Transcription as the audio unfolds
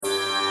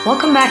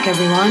Welcome back,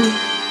 everyone.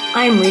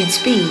 I'm Reed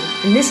Speed,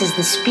 and this is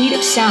The Speed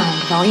of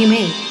Sound, Volume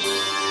 8.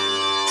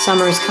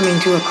 Summer is coming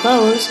to a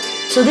close,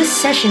 so this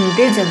session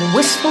bids a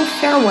wistful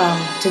farewell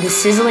to the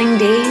sizzling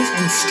days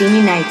and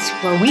steamy nights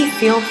where we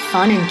feel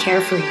fun and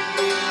carefree.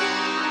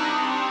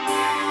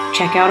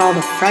 Check out all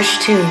the fresh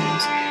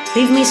tunes,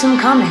 leave me some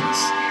comments,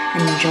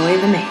 and enjoy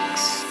the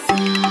mix.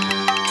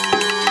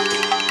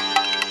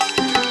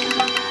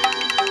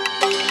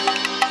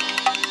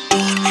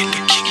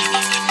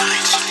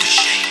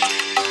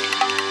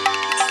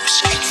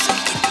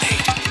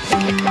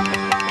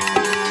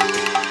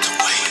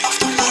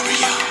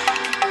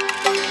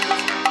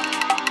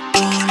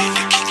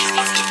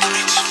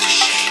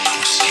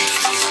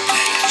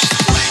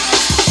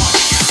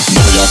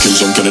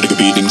 I'm gonna take a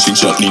beating, sing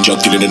shot, ninja,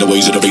 dealing in the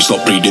ways of the bass,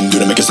 stop breathing.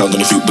 Gonna make a sound on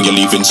your feet when you're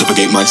leaving.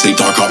 Suffocate mind state,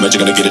 dark heart,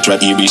 magic, gonna get a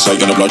trap, eerie sight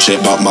on a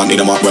bloodshed, Batman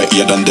in a mark right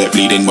here, done dead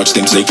bleeding. Watch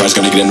them snake eyes,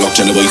 gonna get them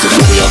locked in the ways of the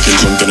warrior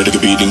kings. I'm gonna take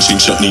a beating,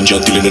 sing shot, ninja,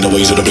 dealing in the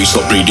ways of the bass,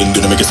 stop breathing.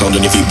 Gonna make a sound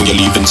on your feet when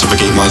you're leaving.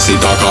 Suffocate mind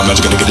state, dark heart,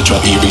 magic, gonna get a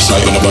trap, eerie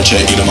sight on a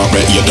bloodshed, in a mark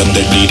right here, done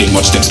dead bleeding.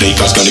 Watch them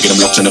snake eyes, gonna get them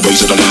locked in the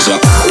ways of the laser.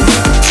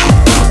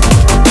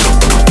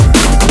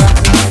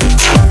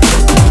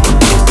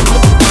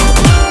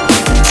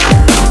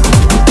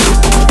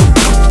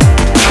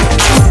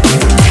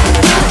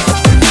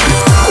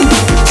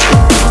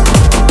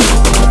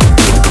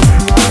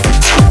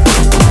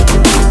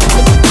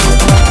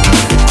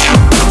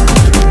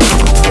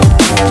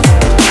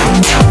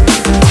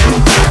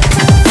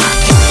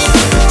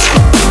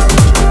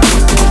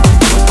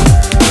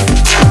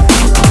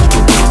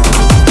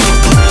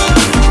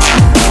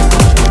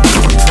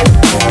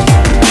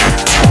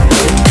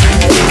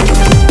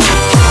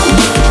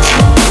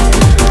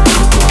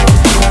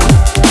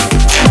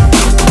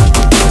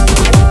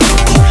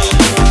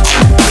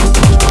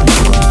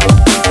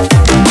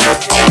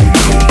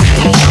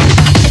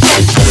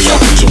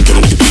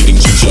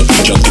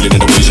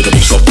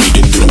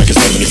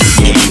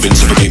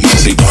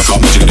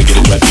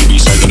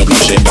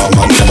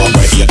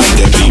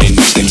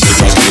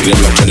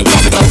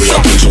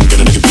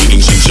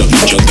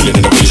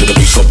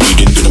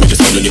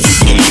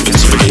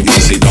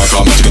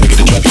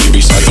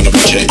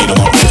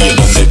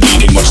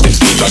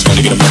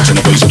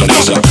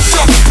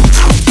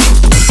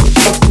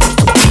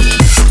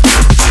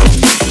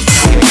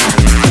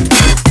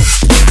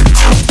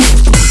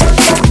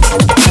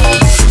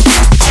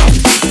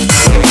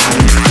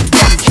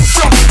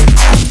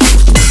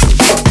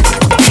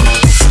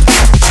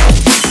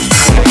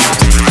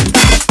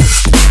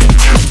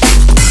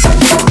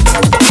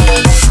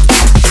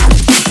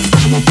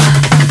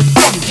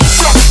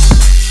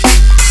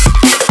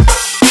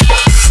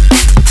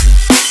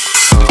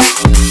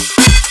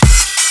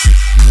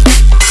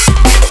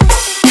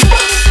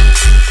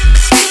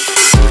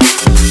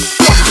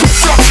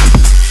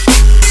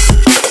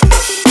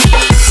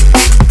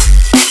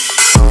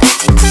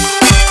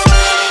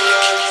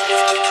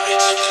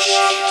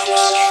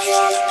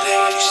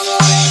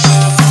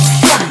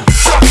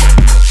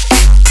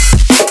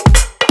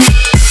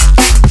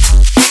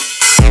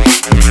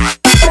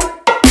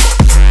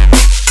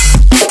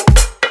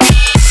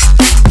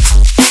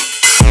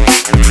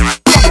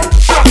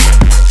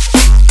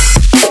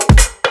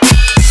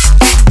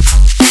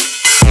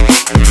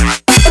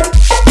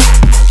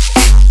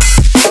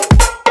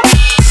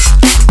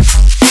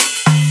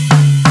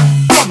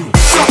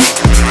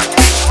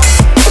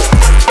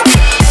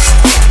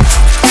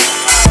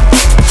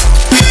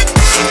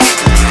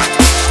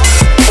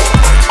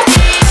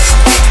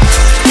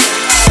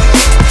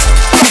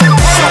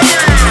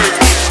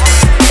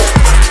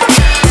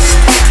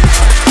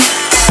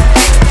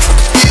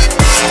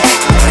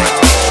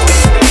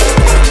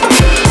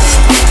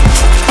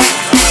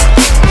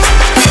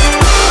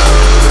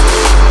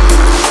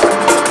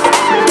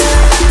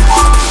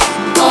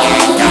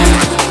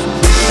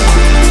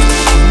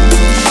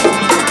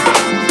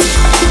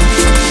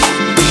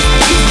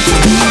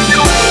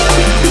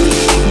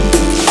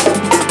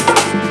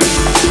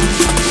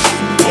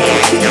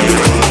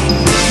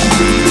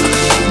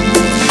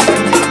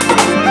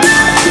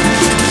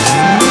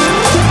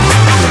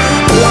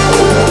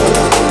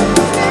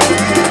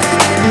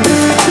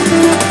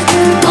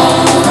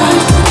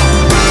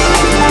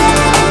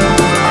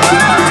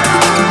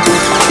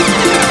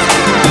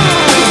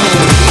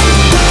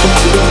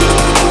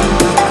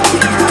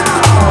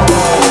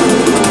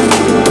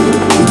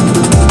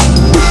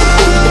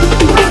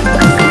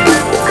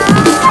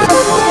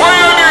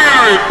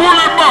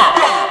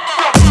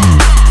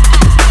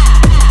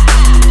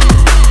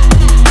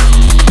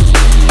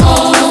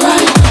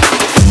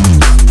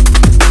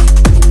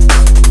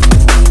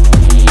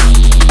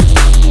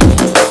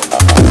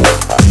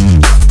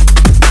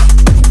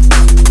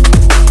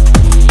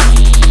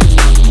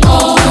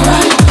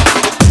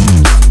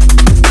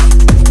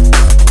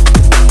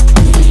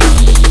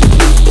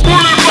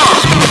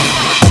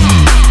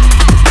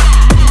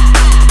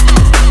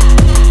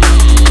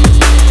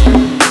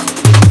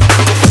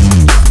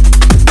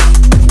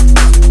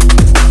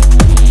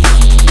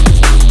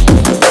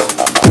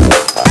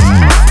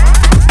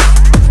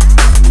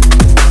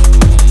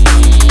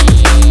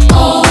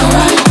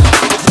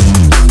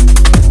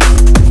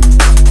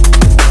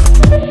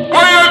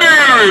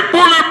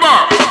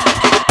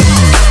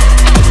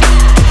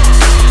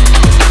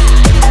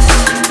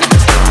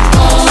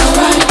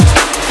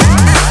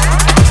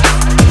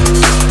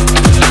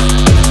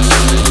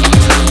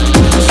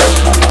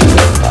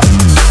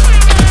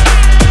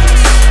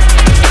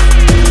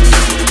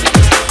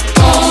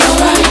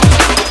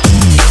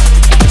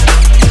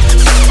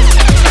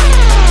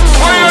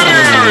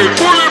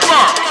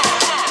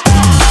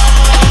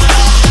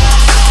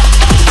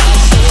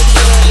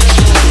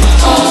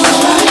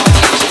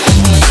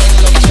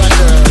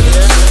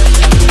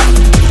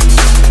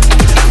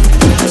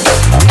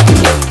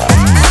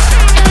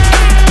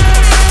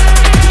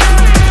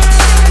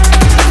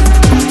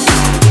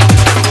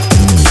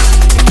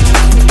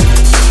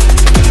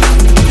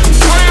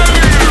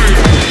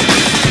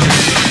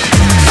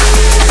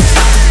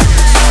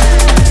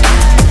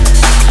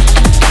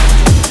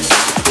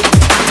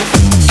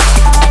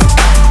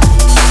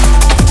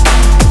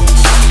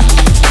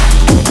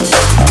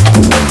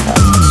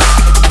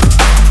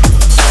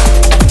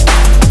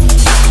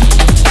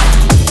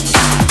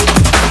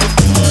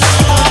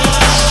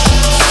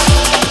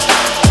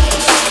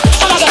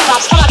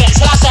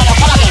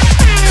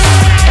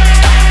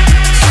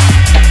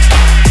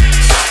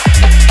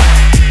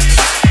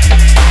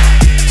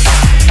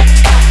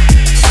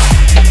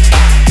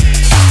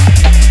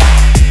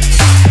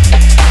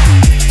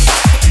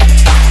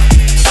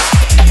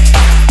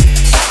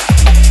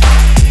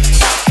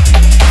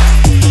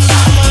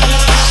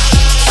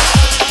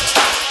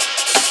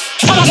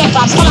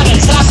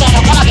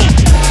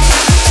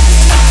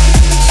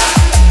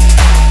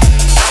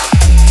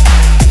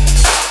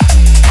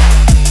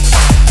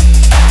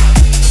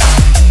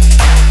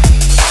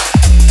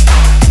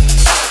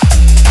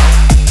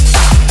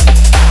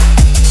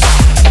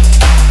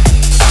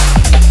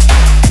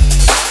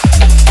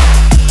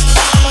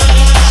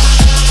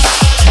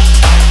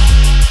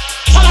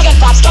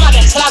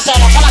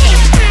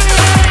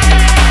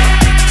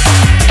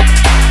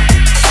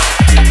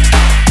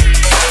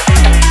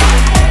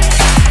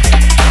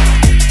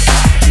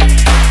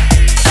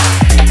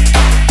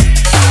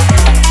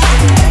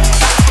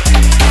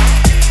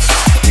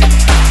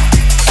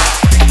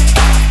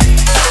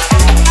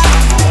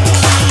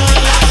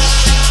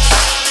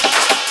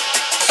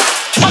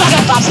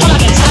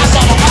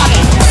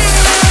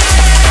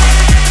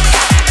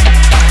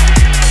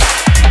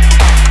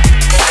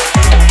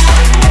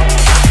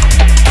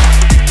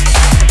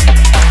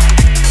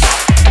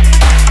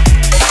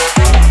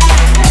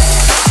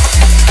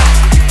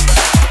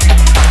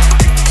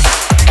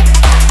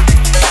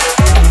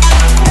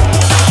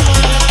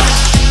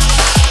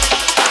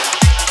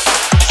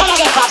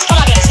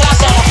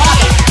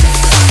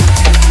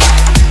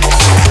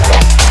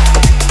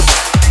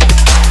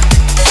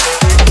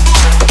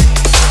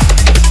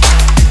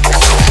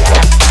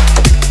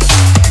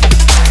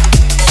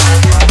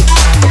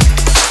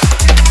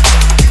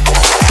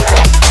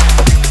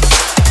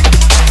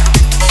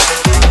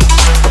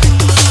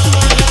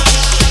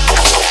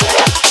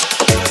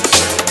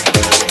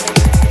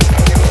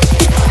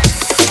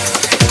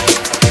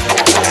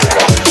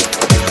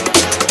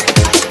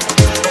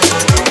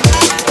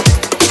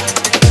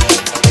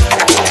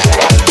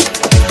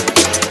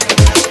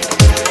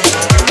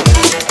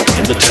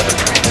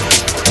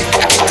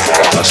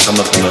 some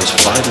of the most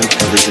violent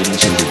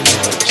collisions in the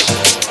universe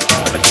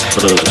are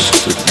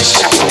close to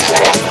this.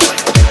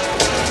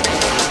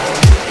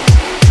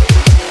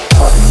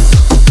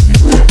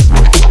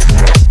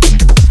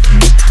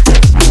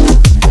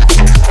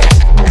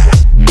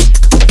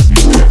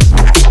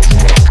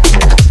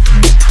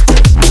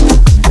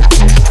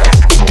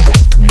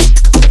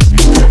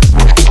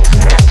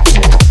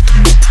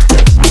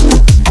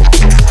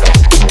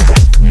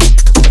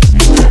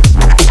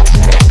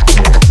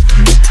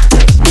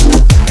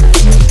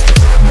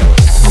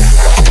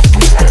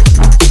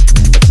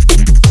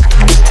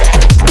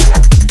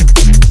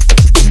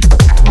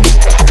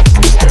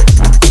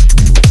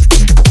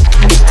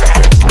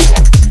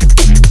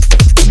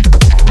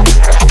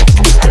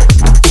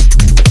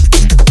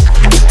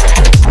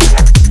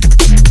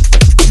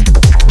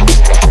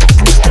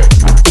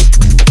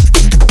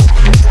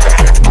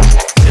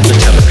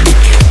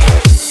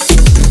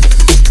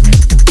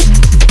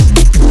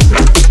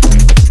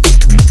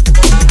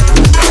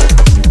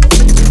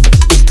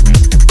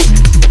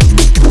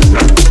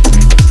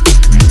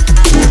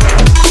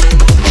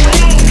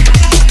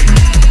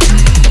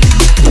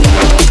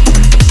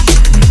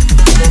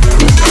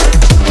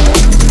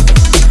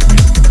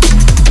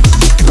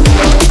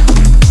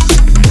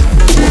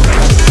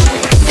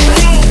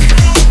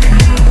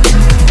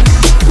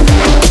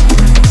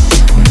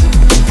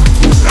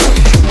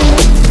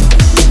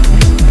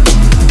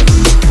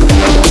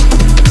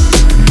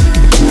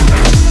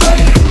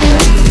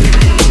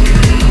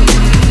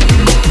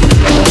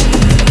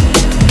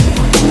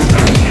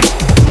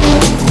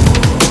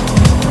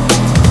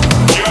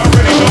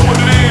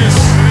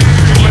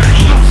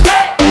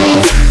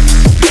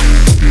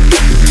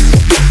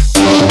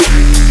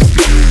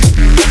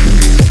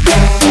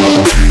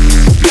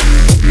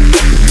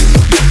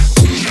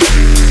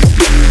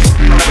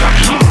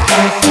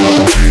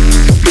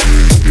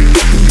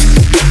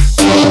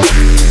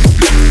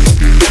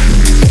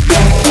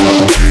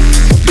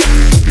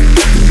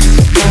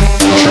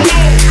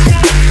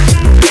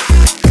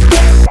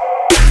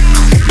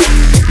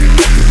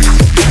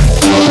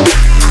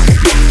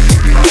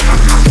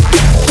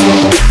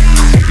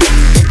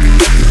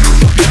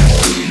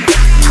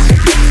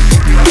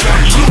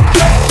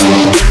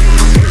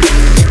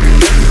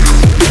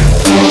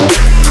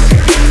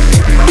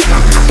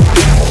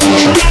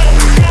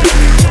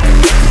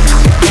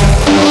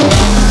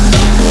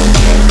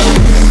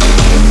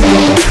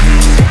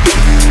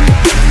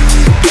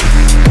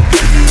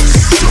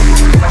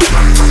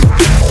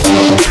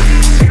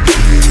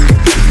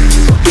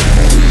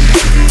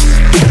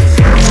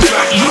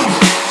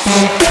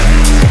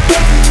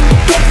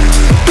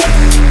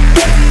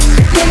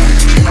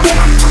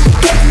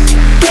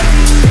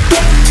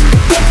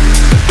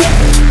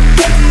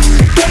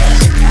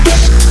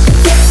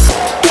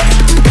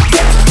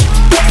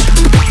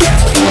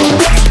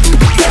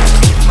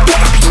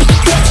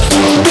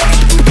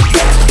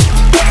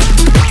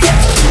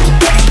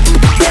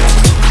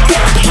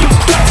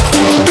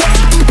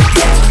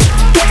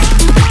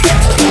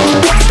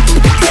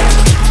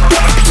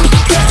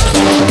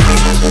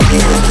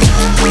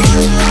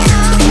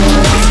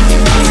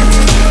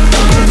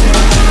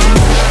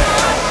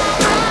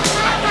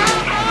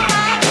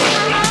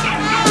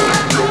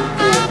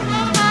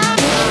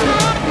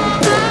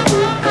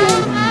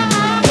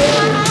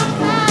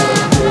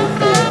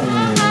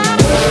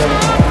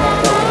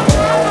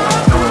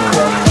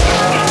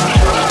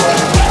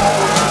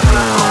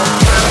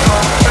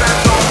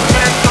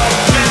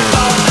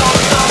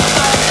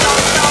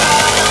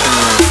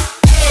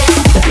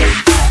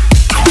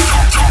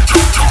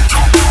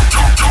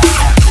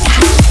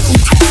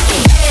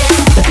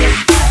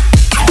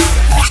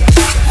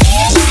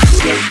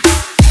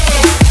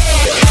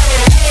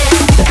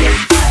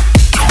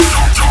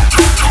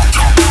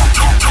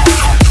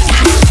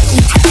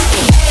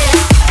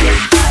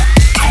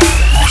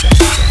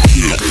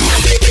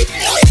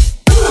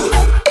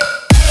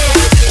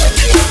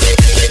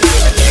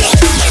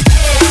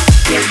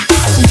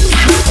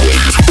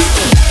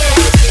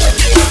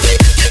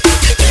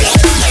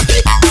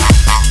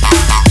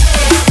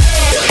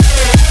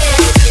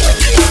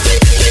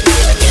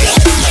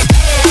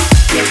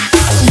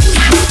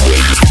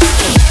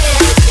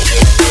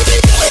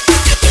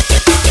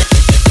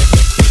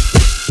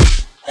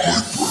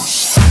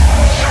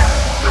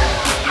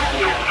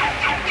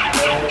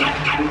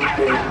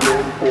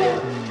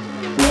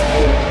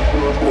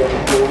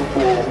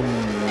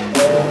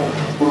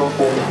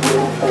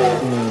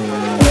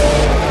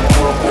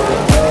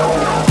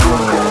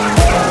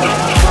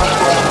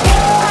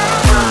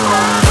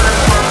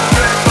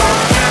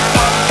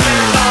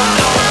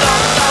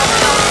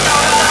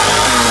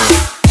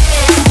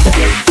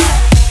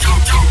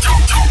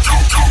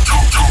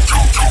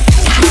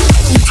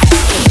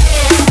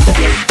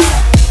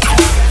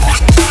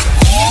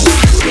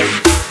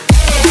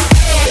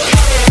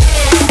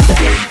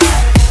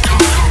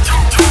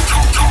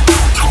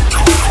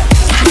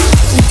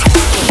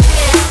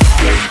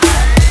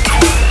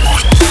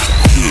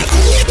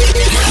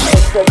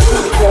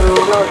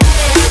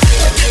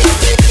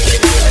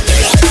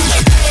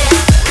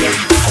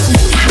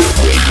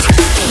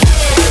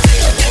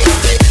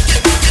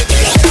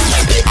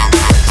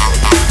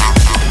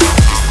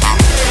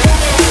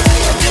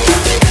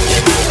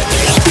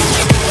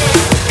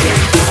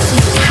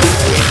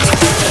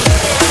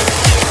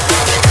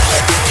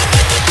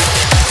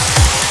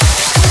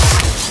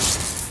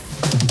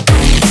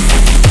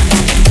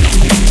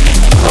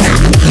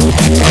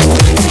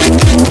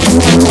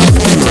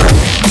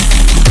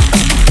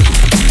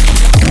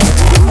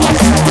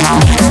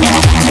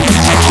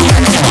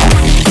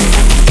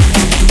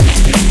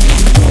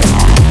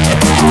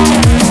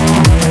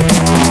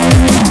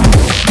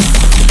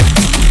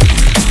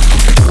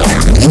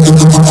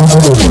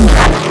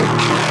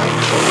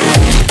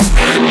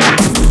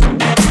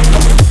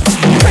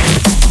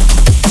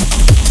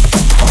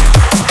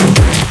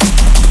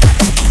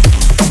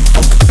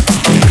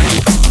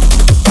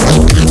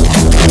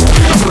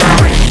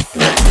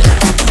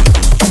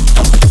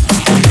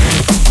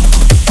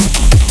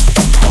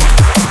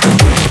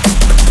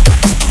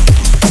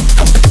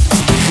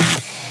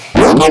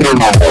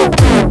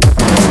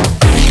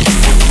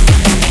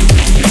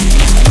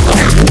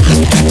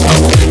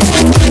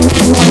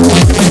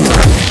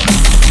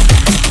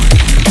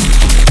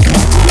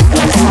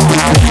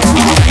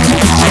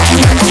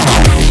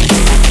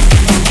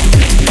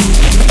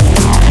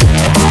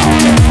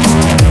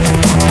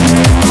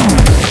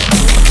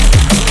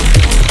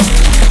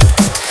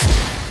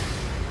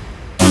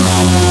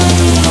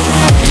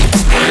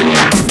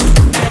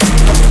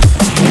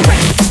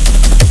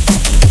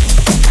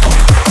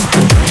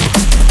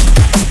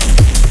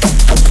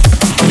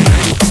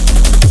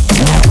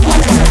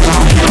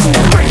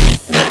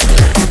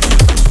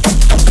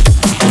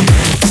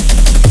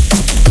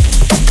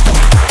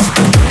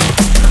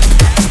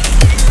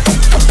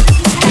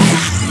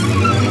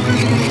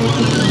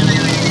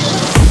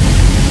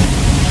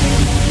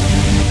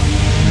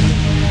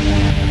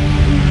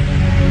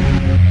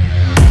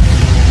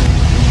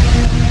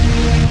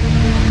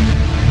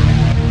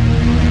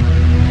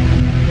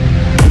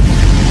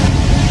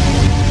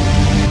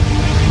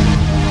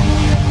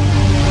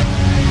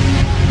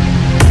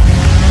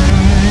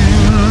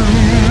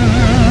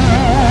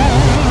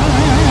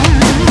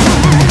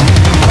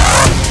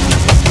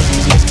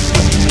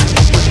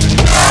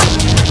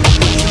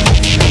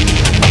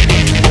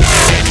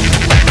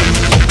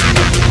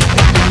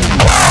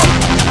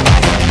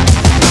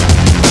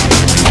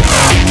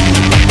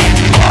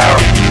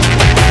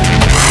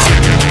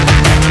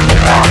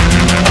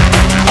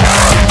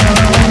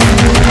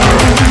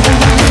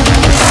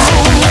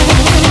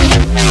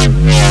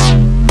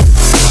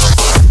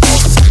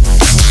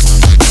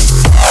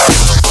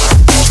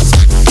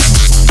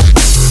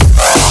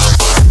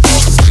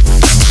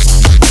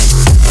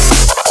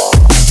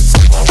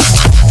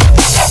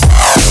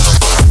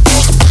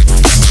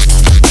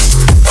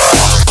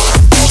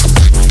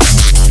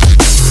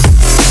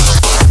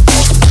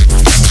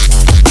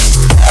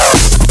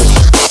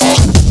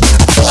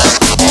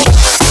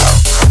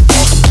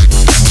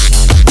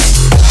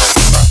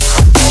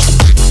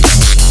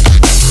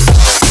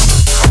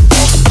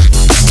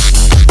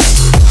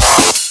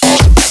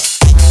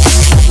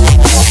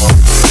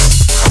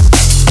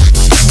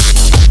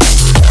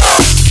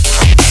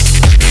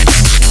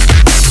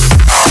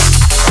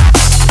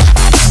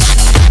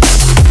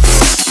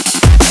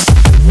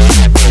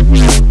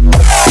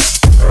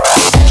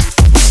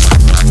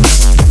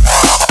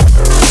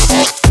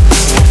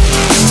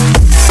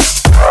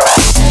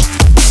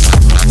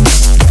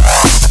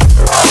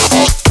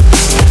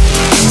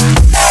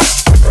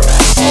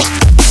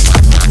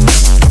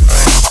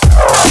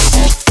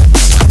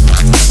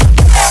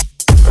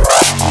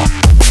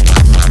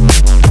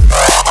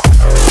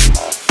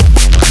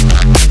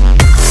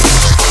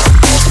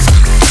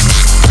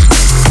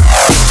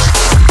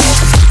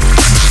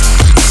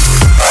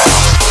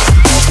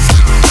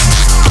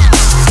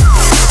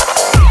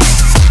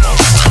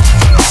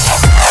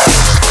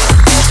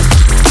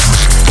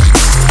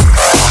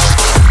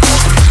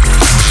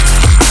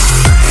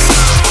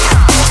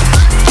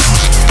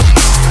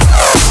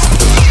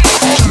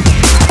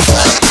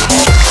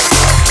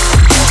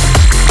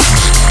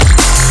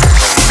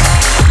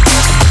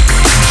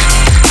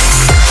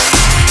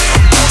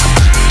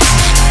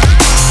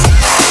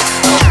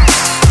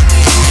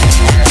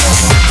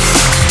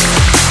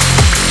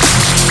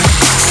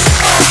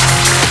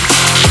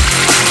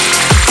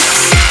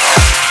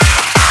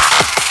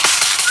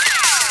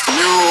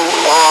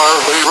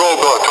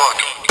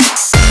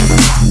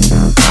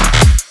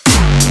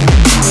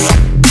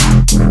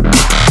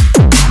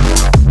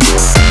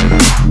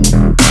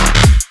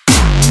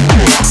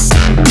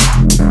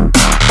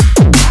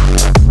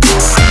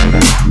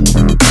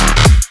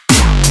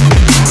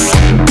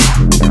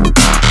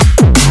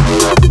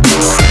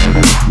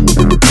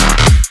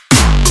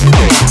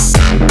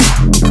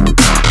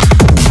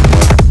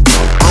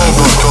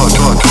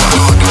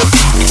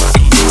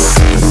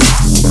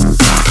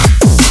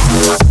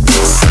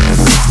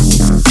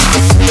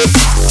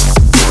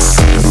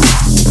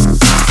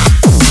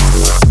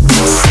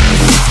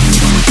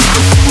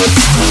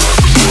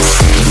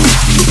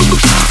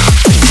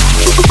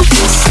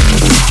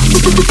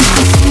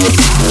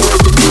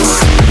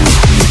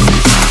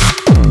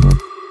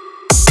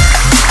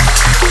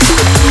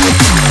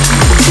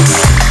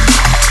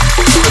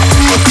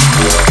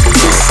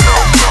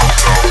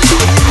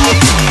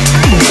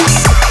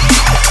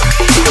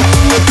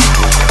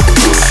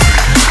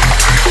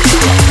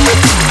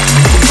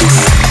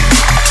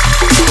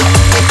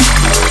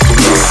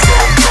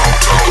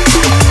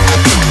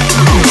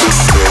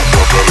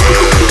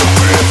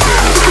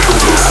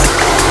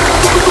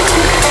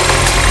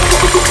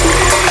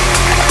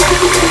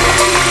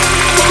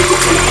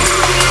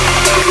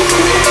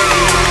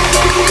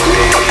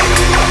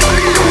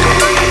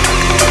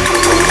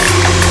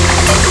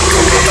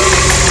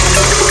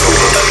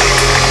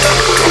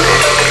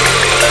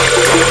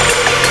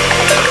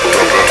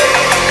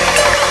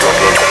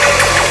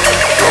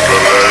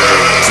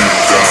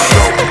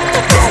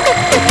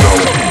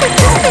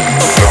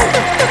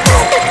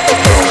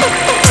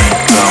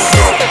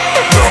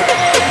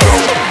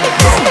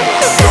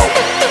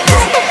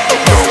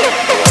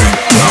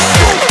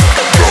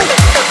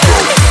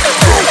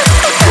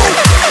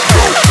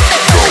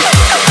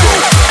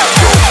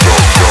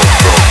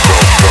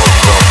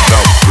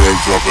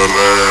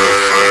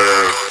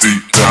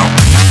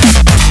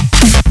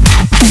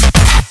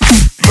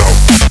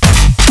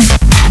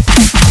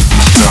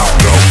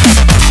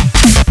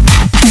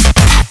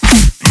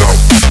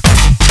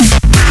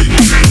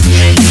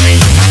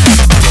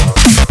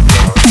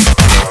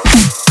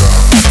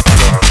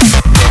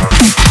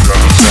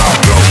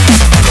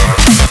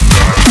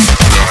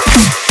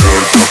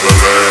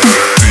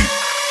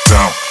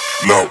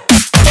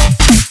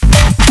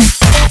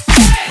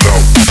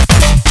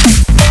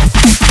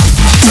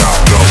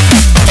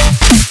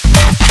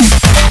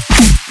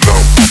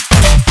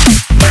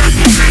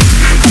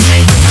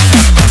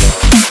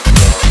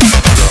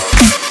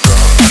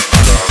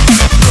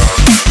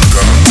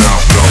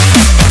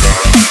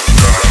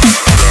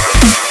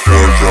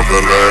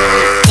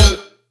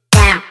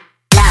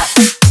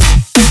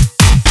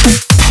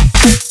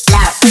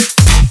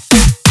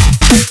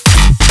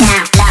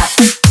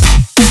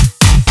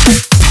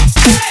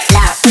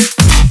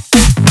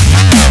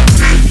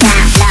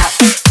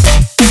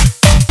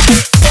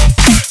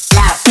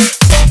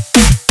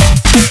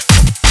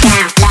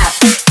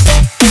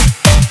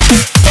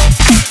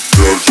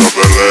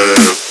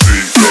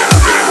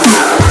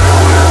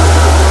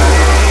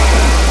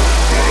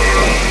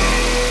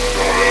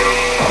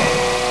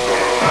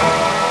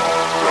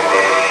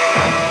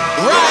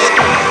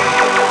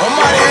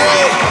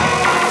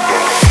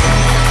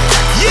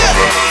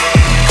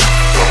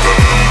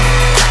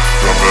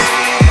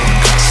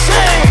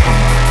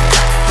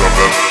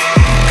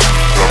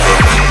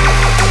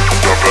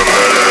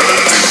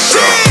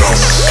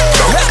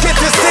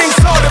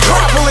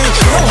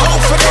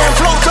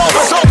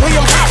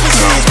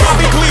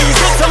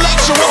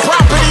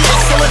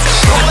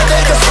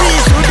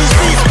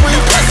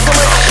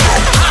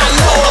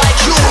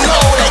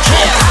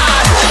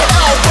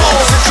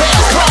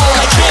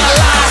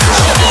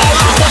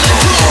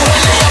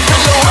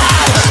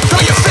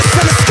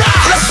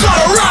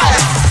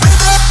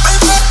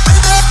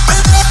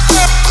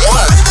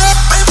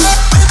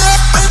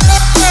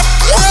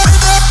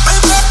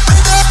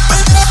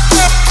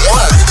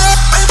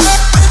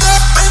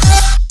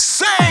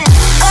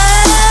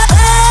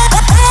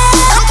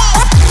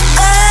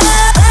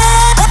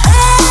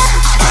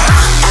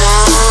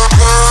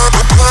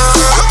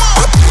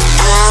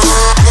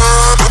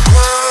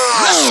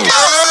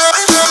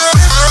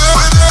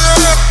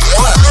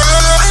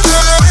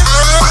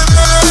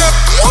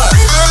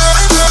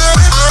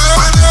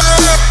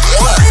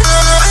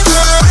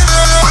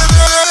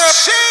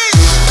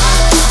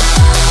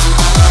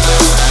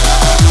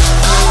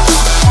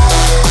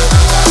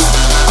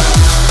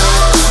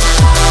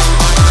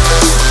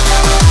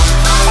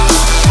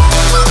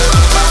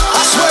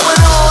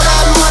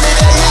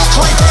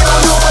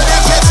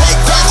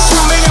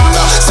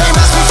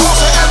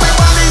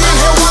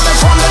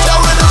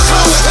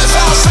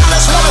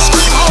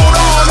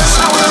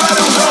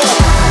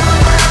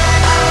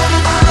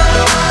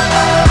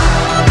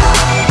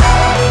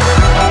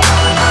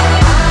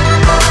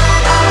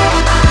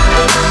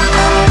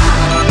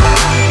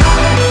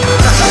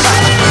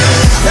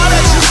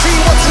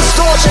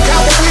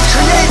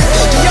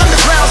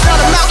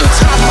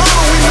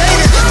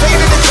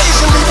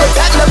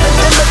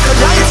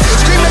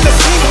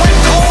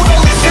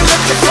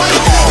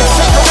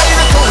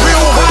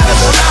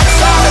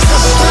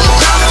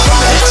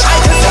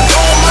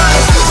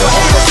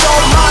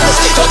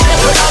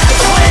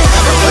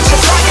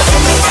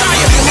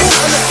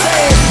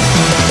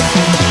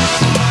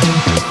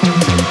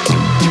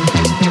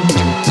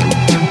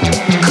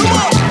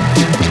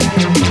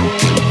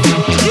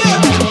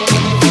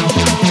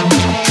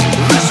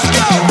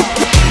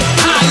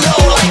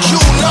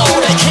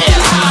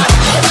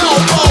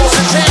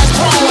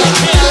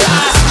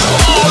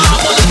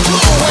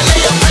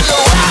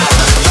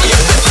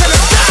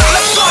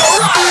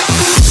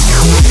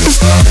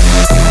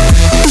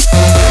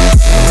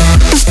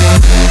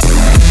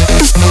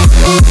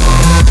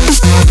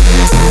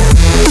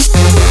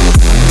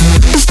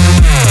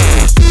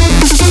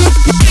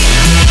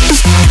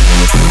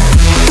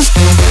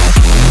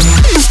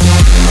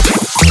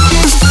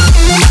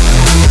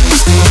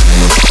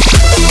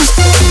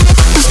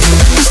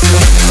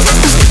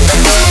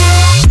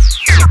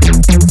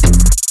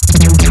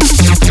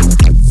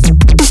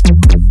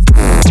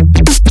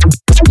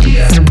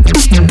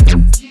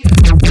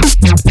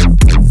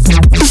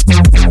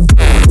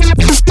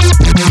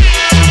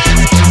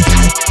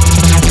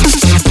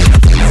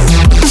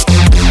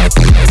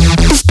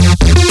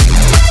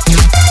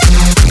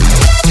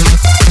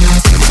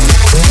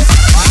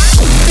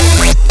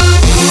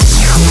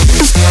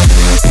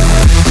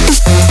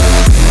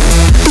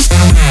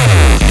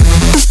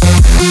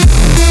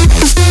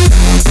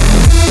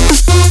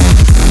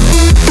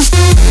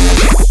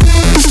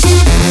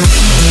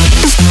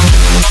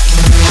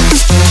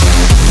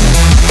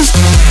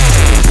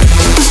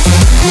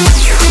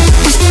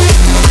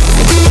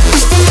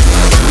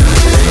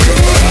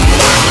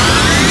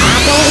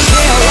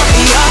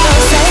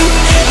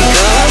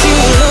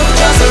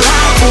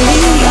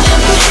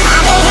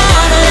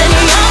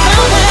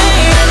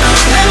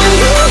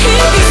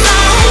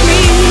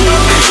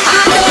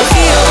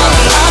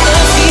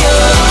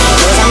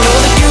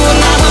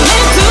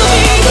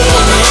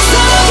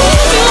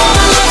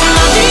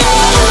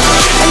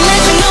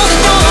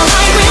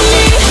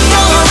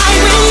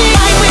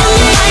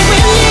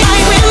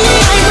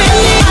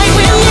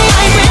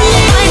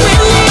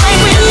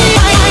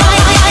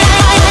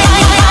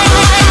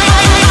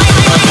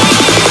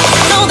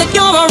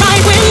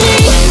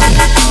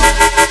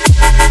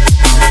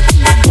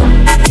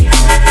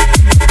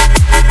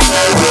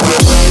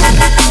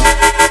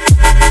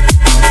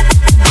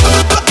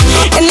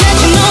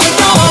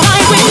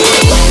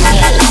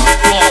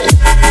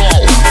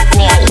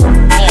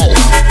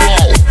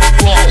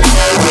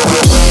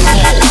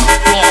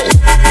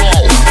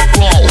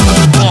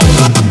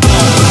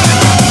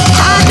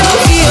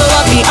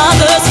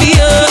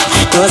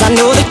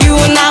 know that you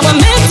and I were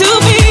meant to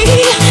be.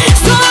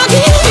 So I'll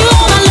give you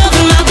all my love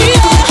and my fear,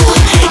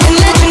 and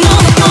let you know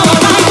that you're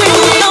alright with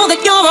me. Know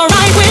that you're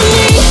alright with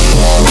me.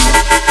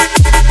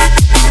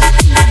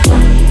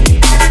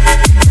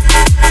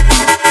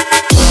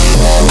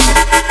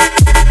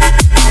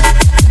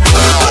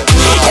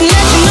 And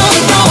let you know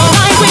that you're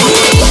alright with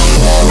me.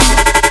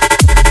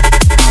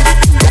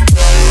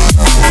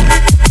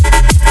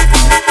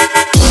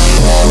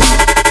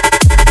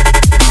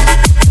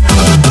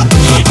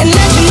 And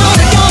let you know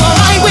that you're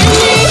alright with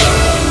me.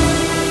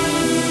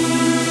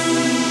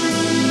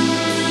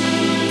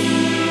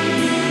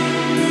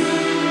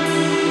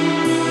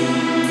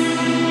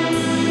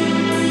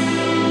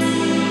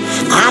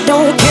 I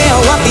don't care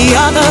what the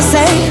others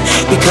say,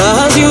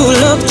 because you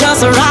look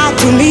just right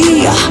to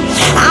me.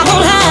 I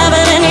won't have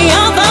it any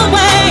other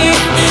way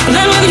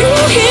than with you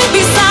here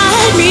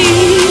beside me.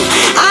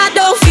 I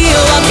don't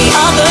feel what the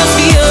others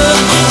feel,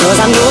 cause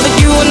I know that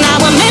you and I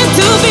were meant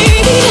to be.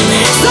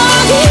 So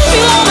I'll give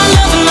you all my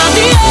love and my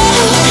dear,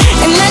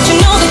 and let you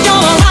know that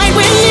you're alright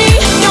with me.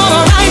 You're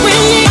alright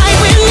with me. I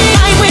with me.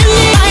 I with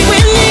me. I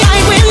with me. I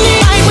with me.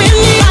 I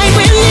with me.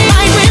 I with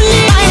me. I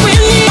with me. I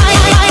with me.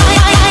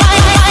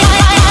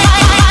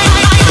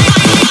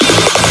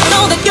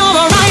 Know that you're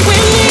alright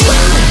with me.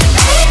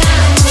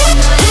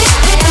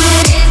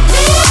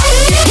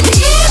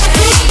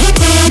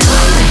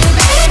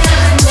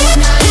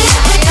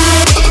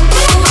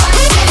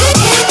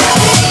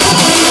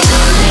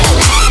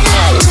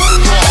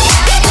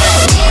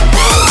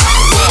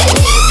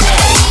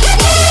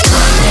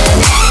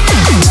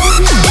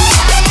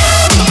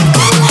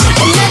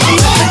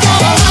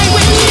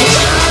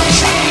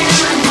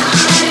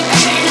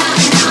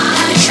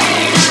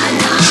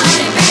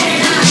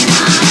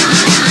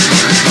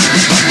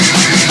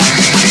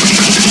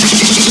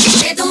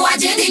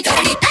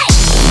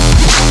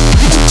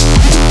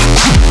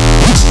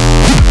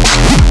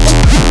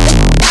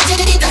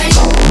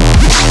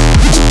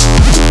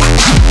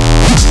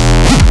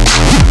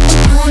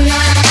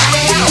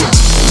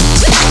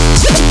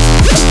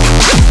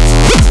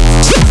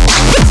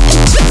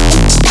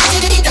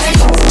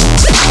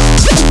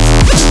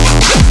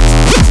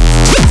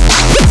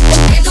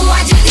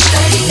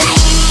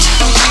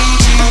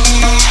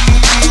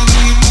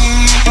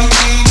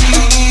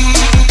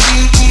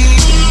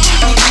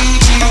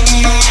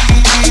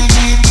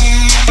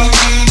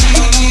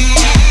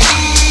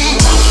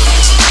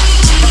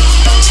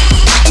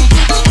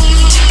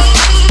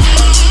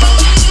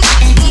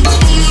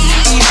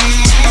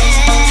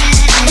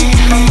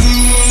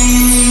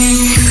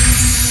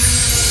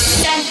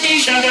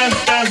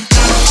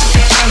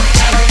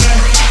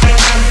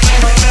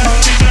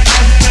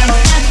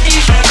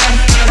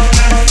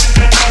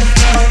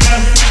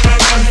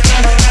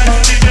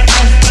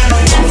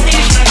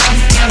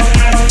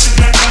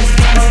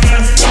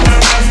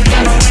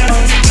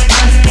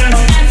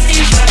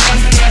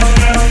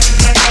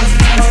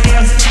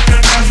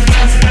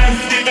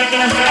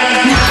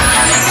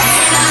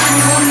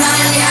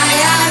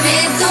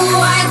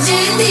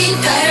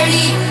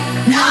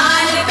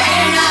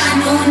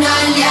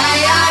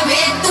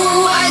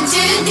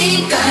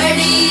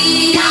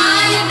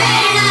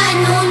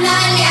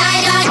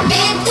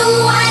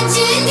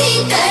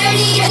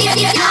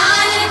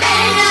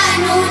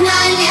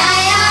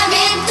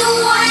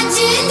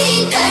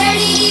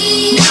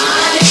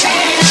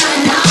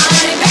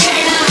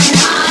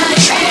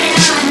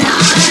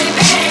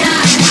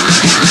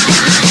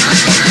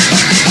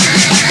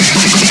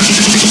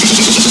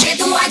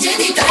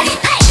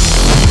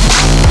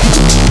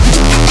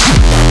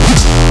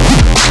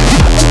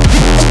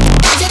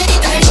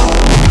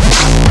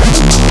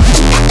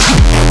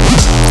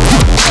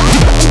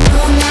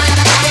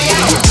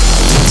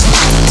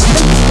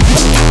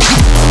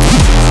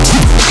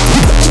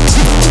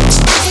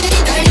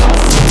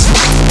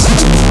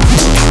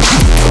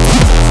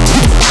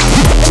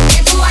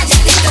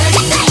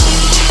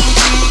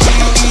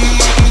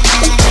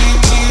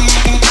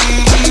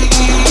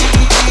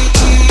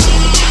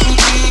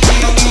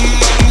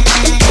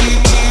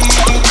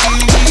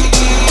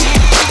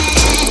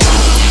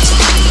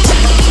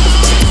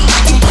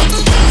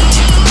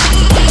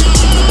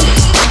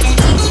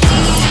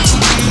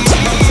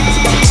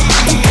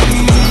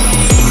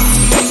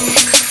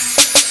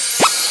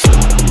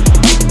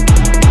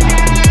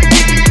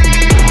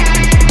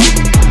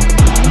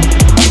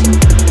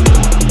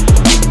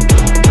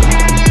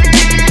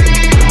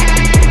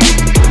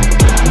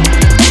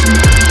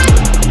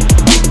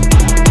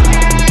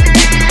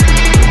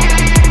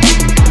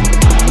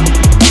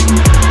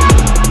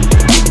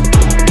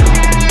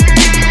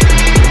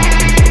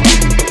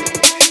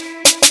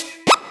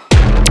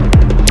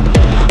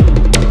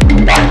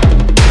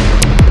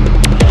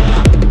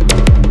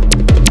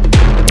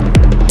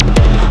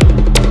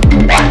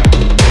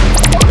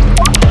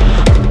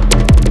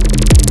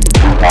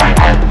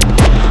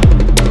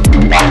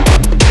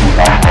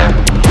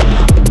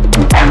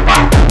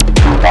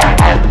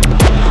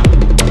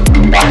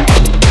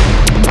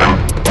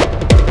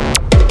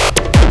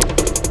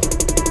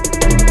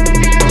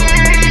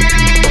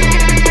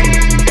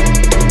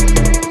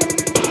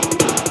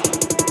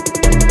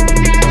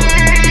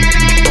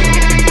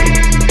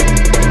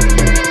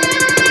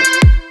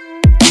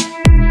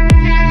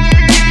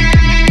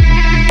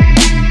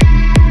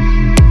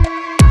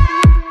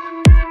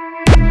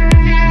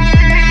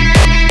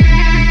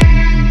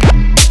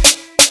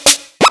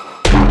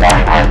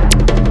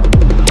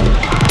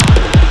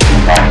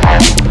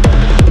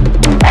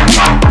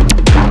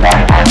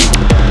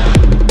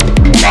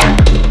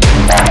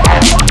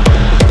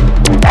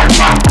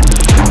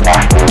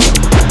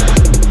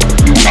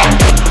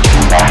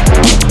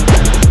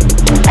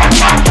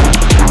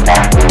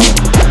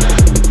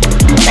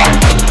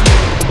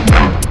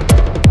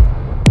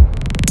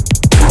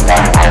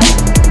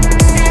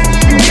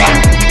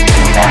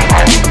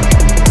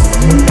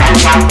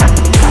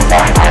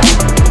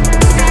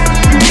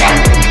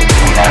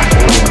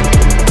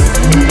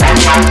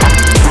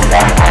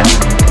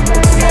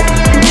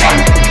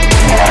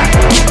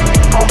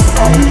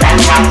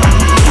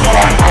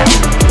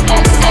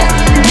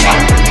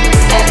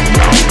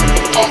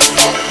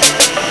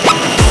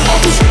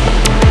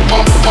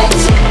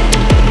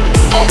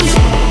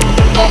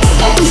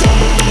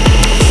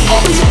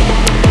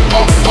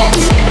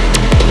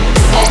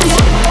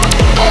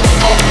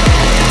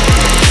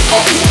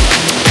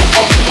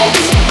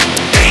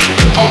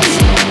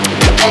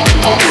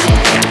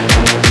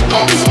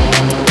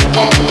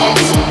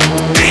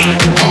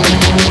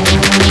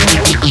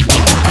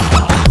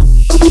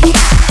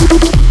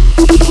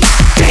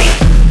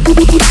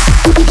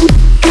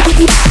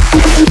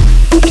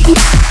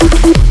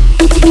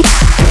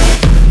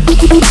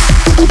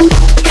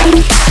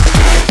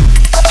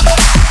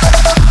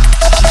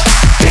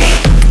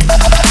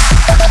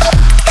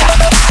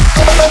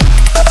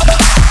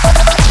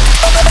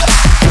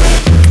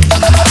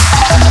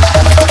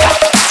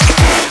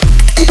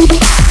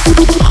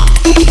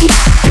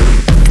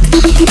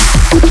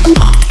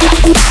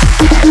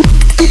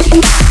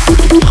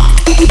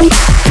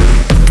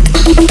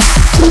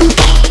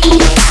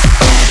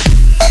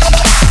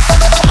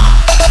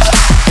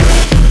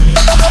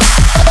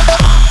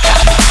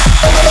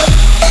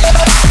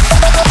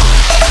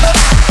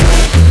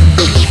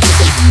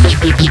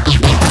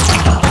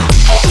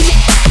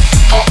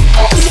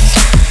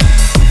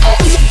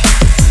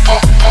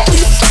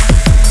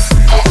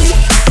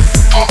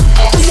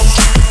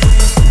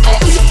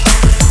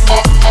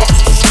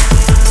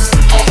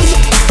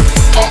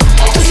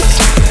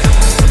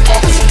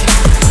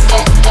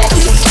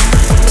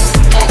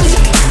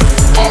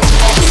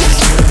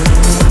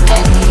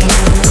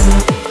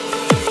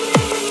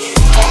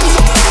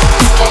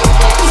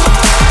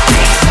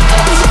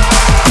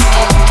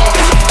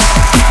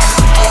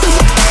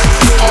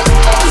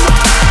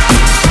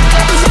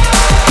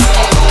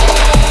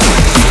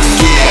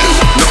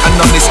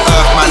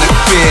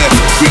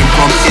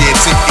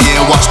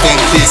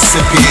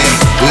 disappear.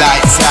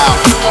 Lights out,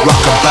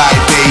 rockabye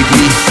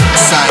baby.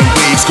 Sine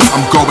waves got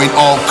 'em going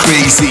all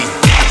crazy.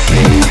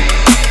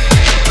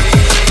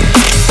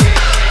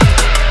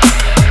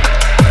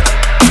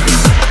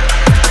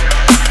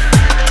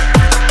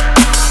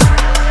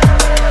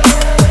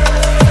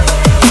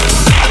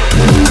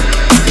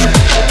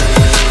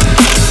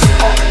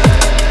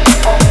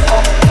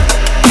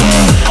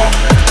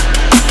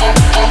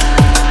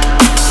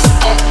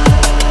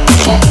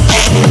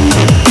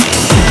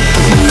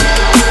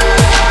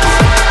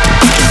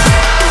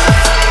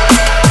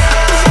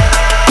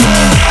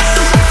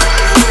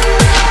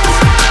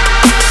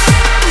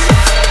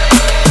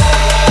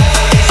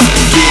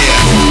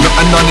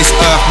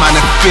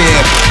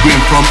 Fear,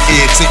 grin from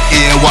ear to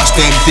ear, watch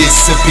them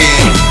disappear.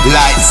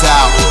 Lights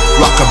out,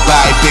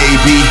 rockabye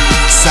baby.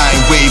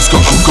 Sine waves got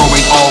 'em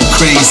going all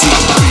crazy.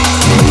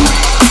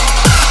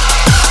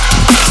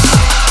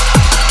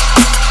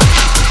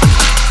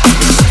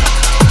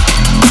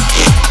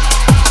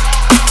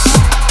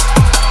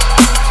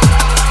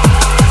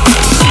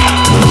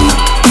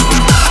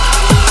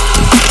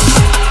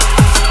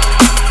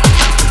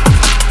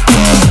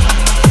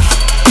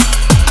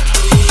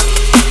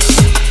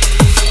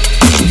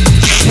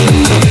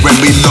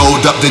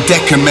 Load up the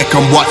deck and make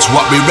 'em watch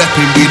what we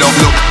reppin'. We don't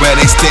look where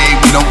they stay,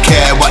 we don't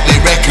care what they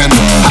reckon.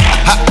 Ha,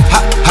 ha,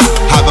 ha, ha,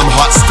 have 'em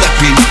hot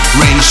stepping.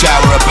 Rain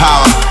shower of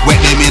power,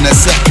 wet them in a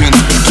second.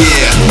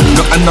 Gear,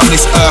 nothing on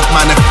this earth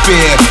man of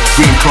fear.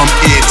 Grin from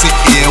ear to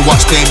ear,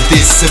 watch them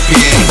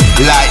disappear.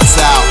 Lights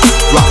out,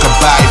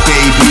 rockabye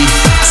baby.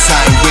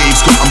 Sine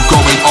waves got 'em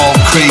going all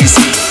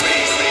crazy.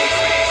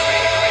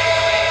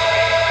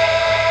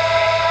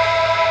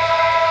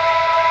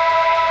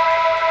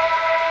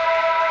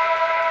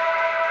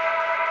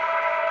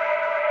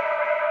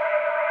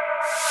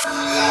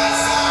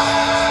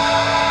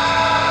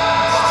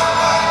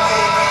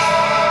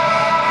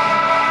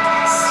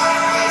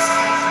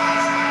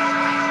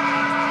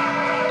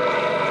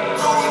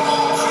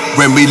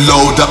 When we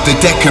load up the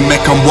deck and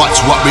make 'em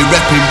watch what we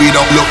reppin'. We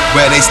don't look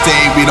where they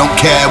stay, we don't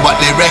care what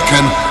they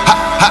reckon. Ha,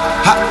 ha,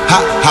 ha, ha,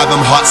 have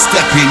 'em hot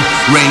stepping.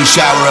 Rain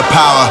shower of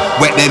power,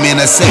 wet them in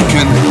a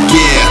second.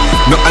 Gear,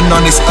 nothing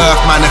on this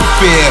earth man of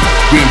fear.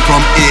 Grin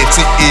from ear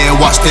to ear,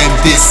 watch them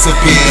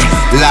disappear.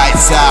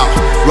 Lights out,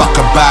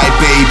 rockabye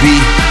baby.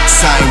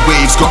 Sine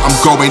waves got 'em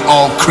going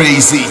all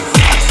crazy.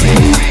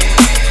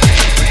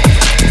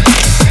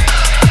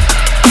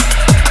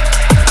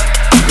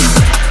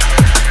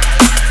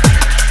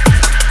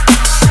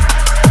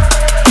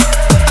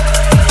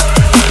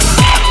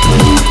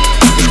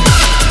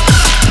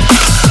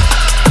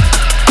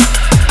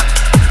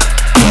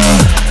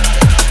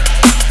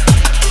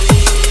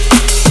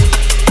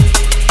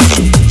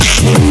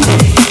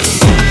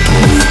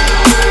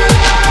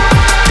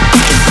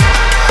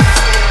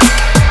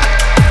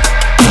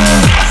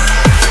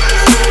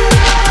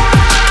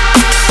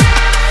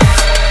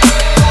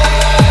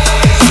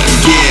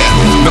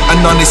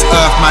 On this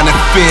earth man of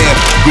fear.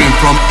 Grin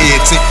from ear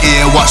to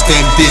ear, watch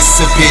them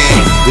disappear.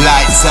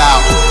 Lights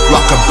out,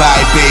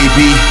 rockabye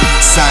baby.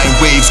 Sine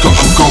waves got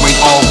 'em going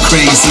all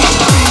crazy.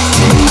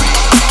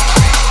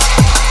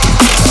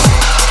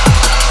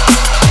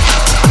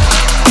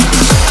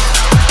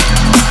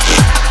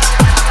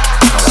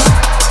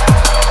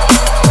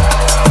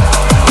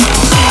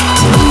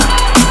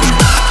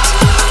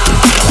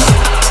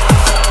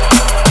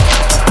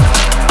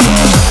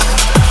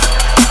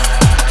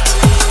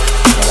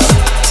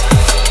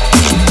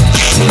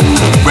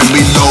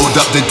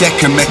 Up the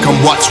deck and make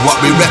 'em watch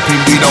what we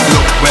reppin'. We don't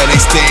look where they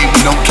stay,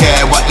 we don't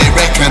care what they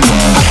reckon.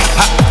 Ha,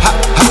 ha, ha,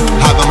 ha,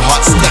 have 'em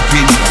hot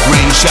stepping.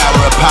 Rain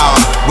shower of power,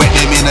 wet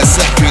them in a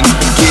second.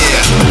 Gear,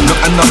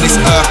 nothing on this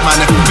earth man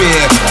of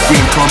fear.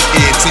 Grin from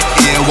ear to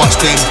ear, watch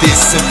them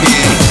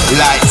disappear.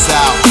 Lights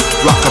out,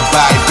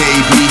 rockabye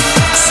baby.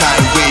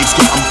 Sine waves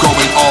got 'em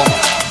going all.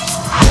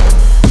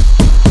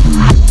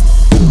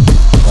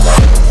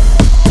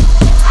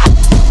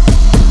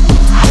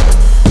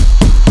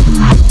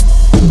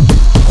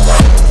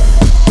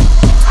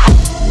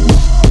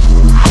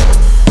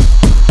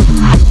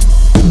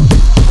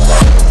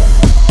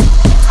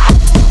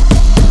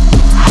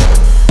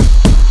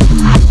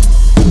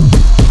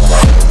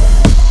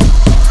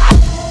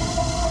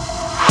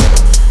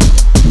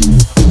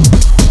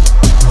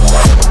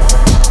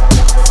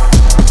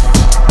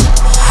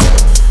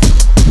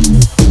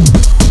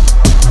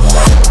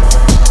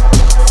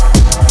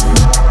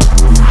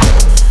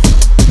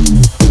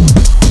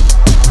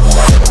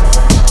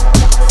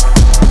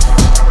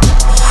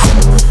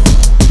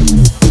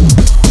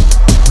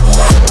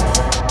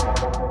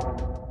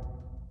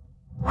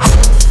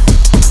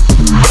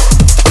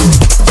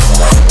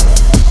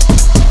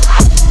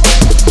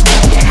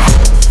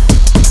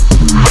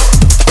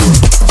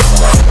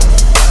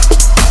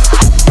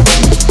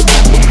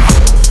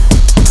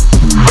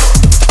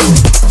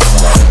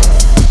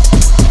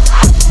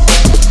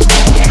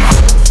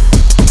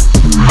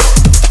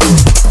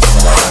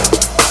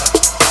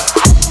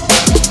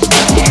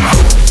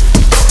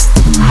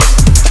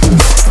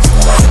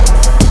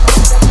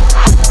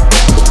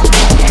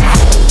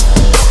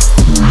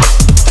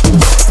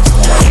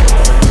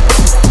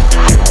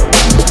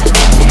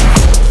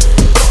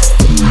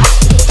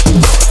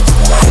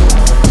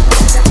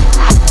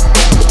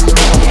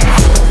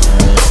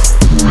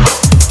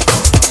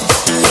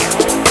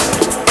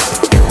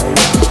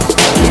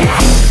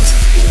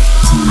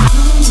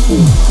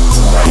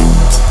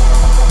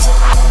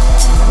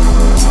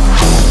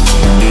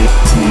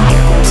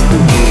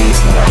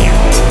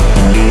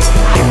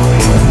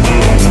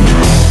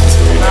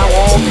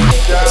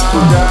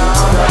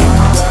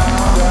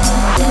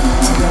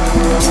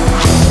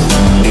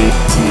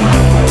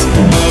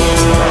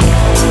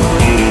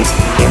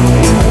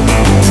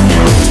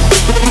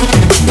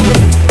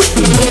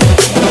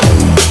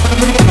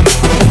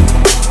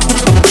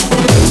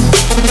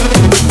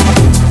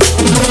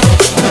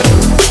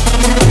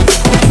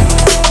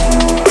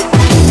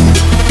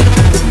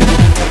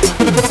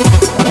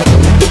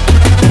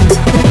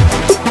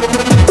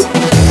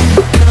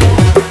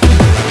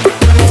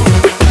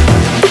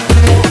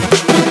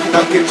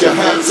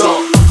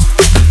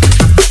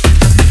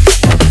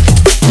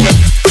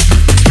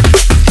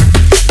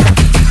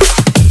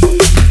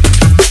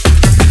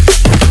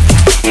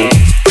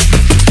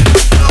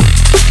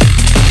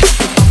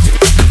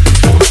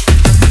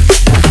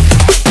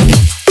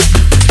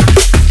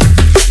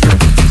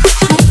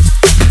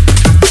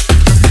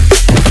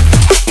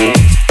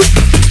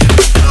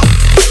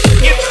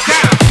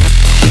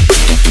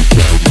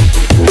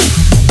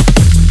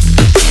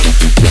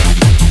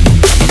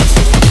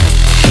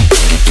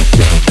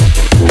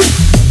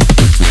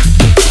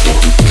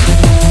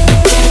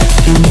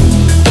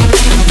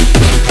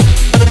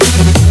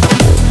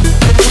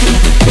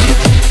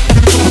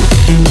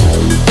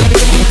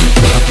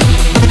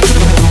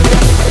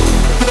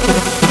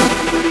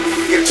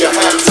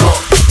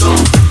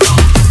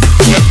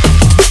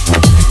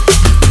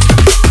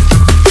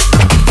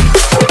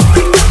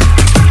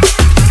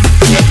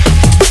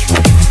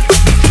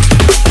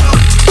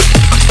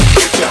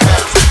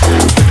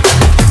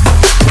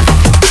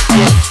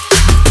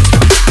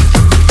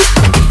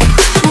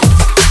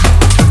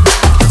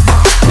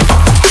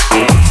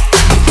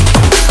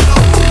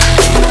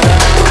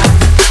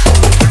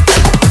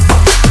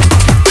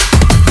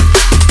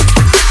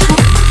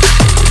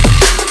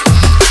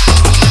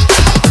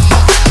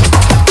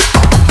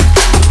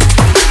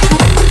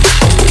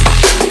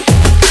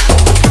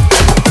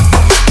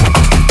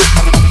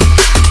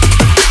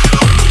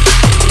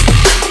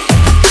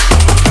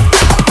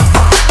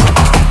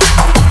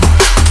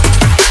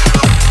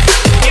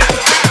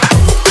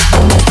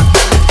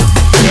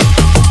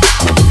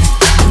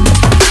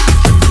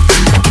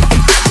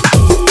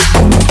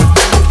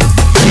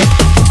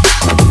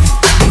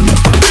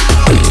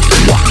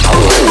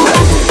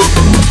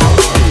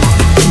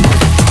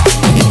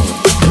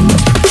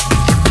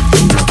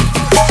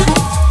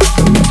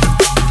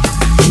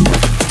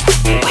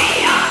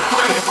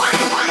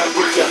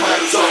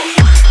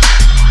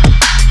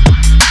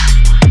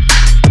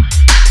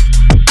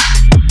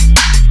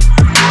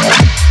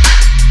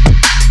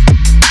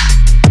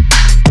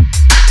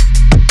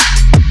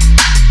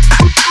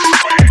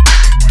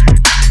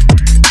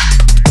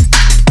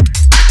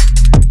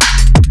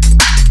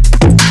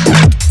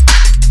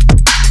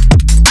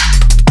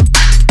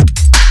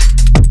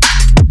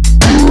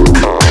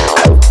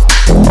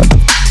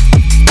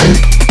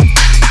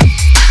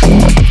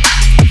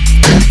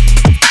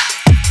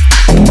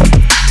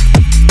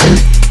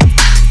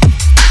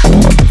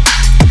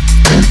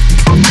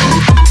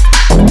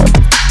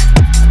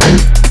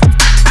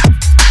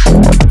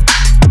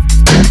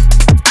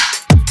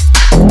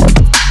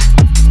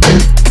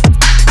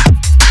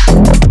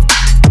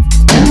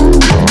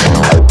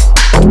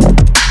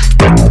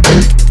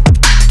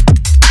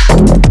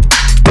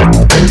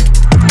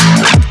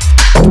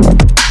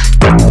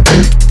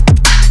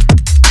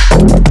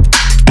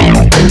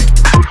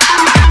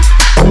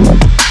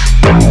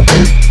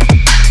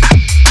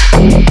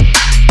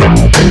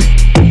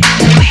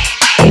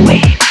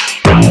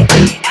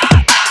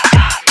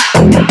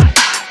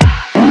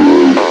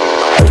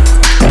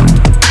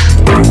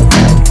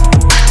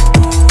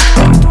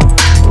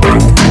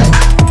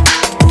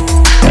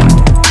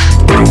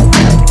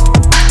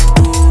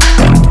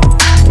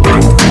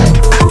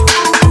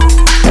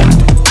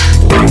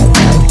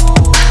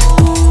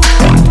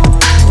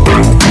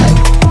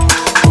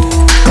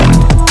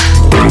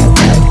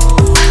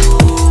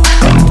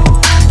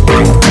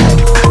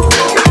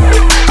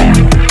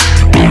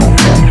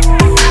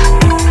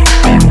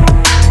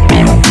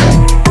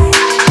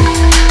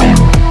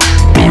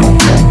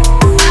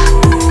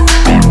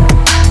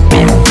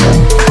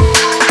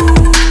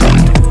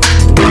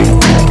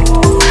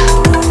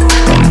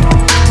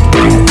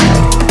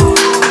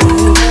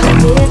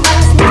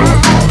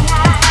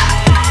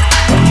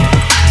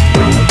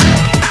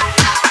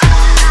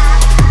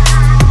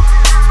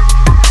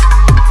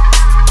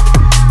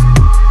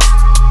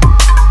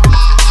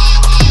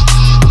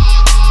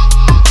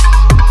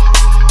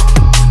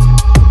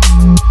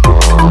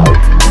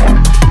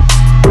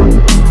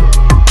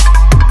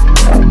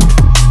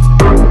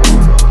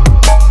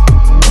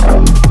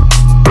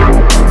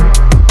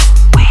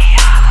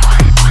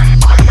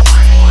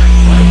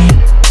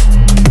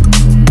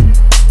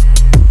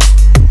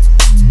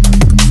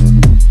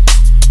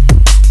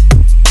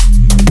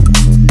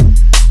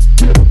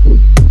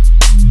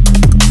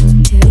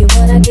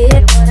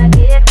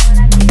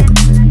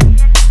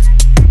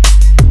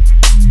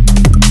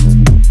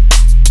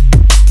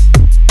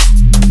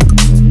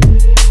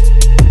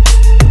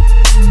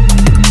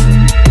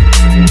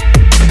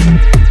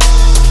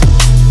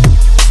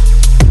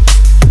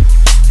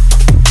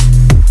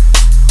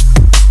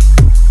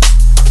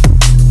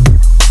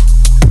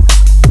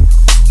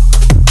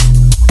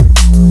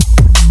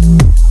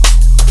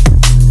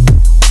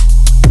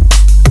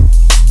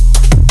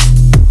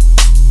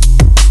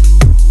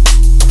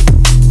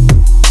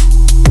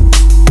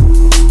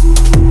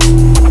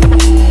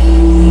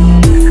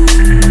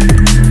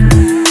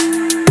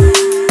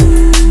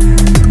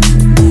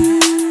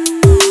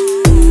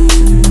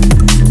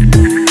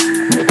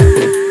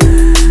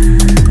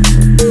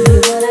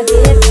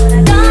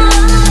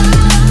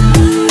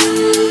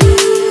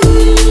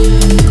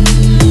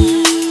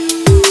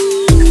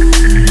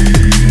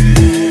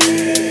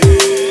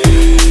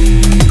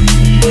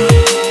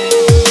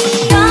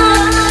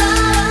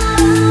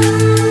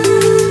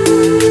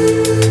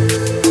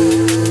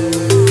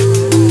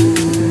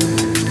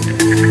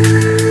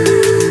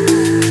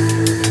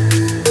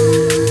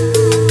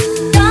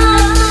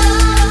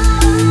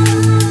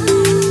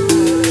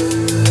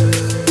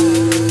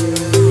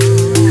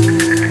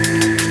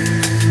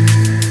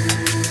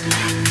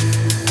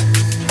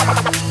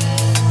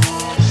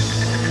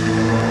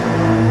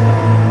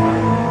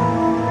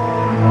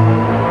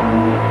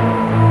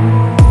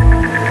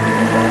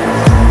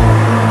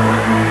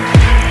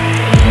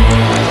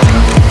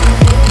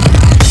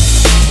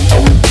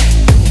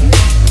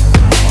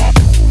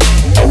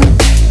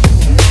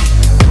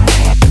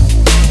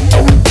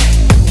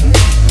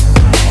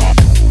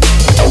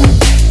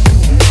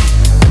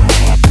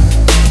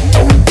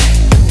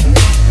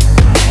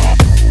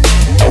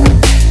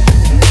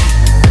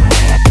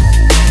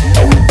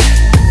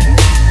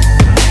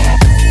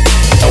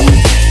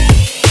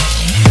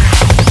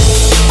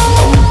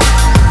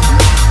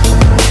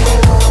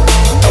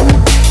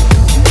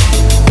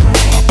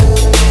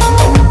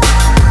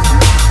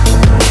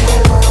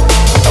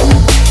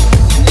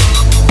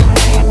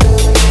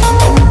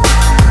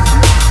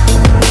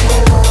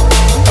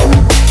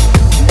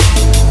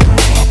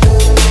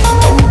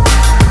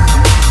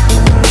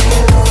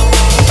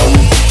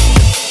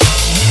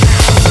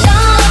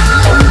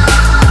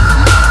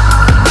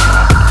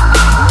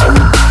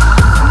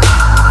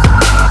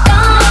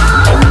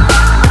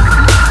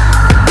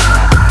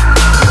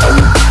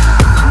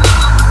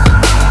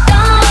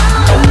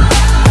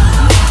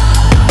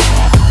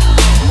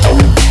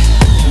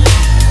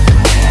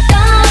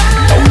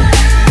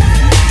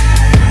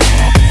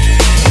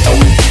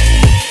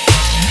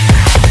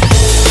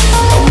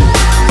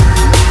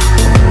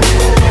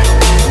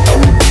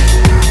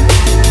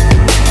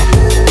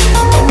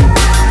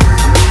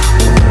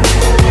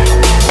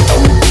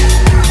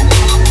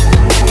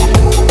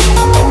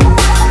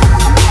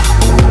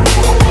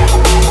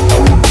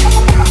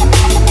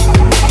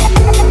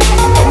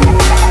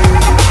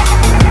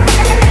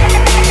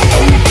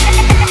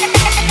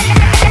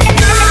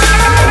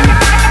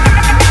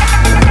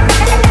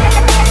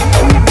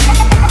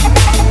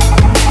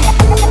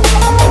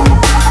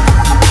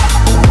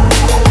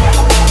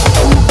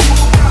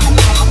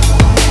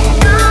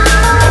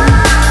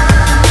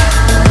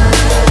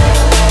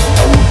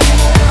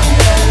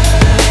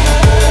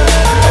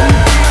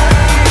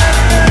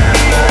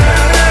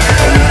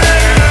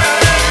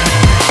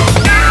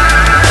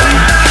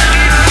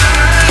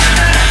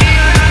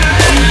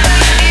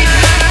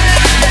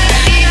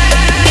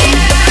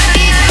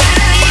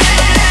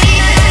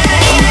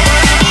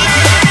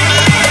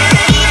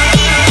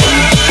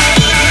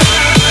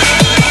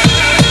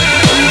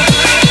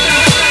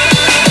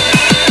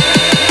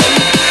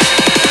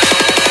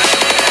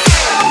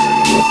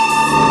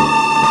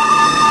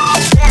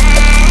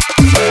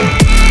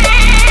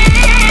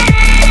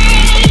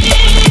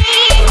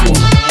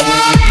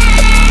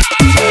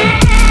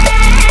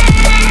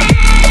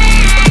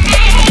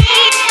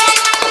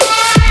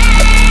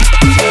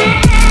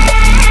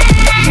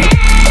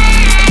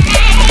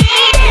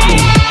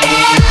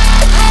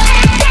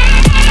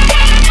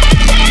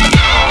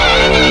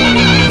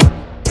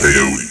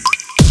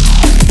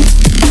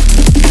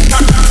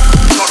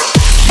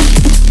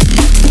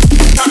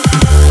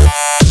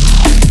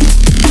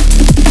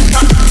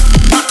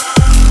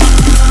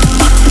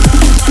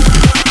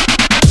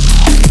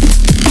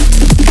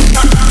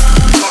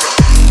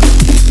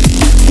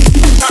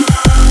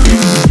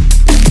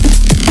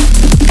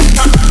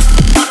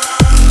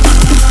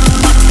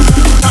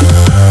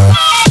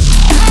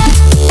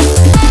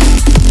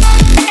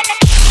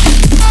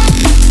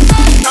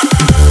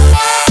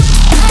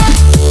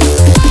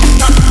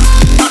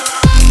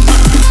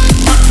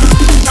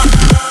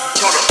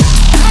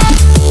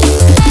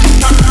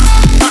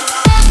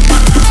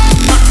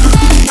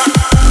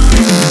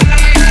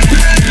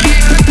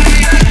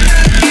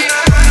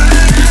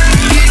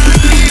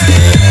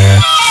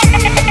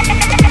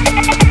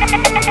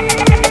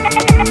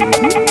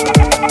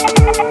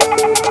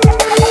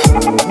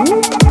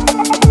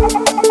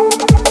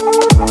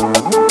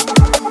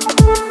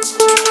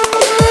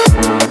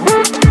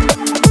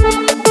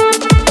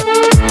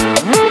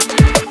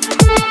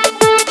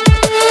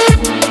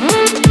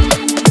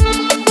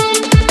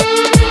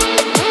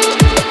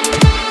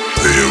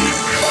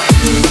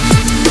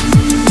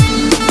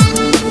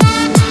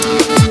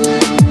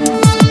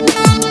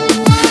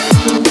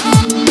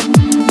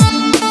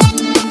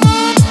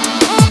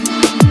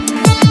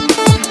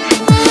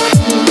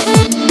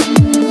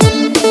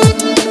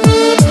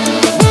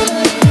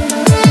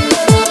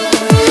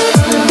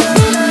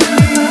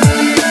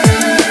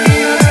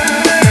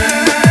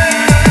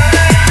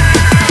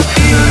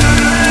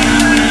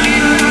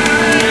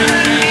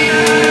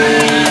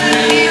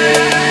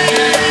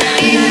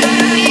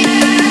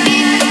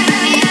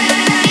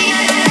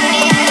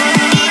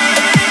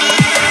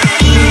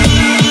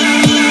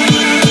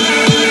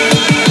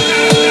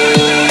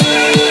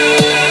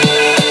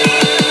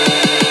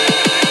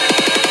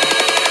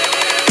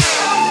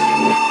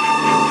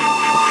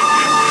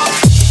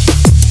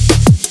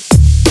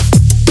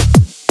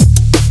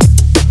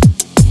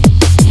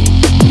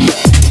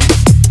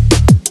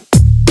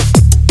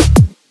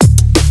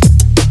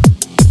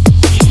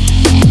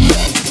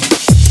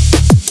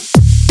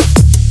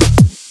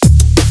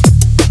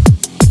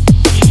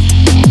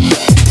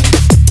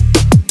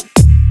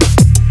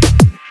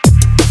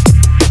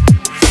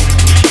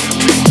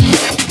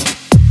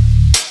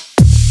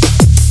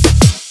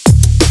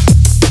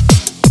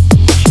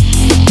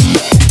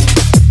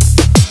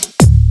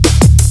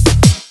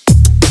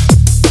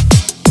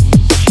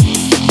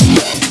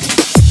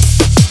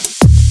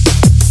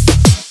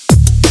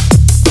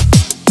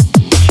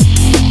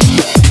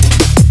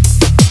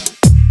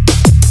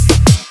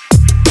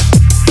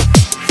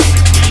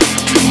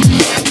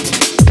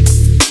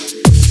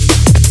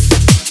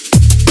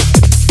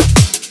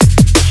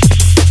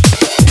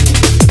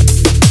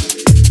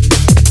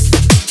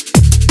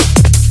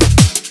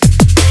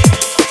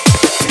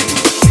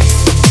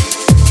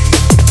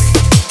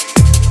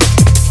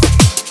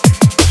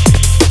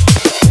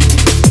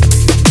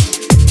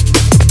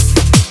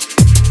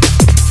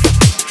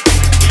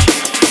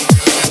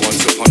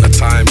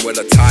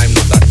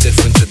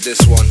 with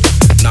this one.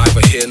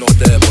 Neither here nor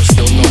there, but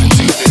still nothing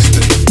too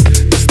distant.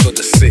 This stood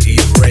the city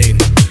of rain,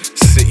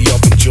 city of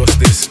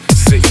injustice,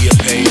 city of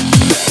pain.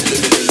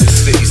 Living in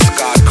this city,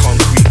 scarred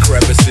concrete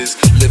crevices,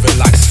 living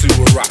like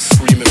sewer rats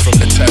screaming from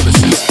the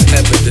terraces.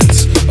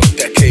 Evidence of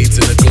decades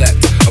of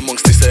neglect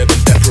amongst this urban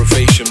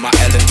deprivation. My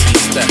Ellington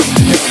step.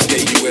 Every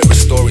day you hear a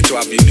story to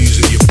have you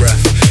losing your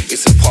breath.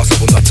 It's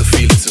impossible not to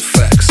feel its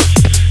effects.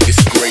 This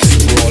grey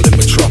sprawling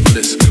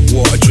metropolis,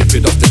 water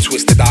dripping off the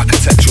twisted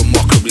architectural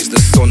mockeries, the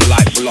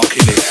sunlight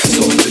blocking it,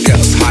 something to get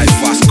us high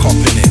fast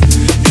copping it.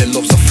 Their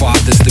loves are far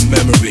distant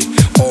memory,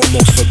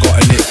 almost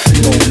forgotten it.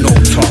 No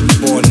top,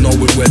 born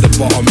knowing where the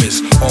bottom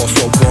is,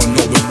 also born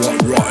knowing what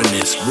rotten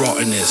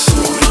is.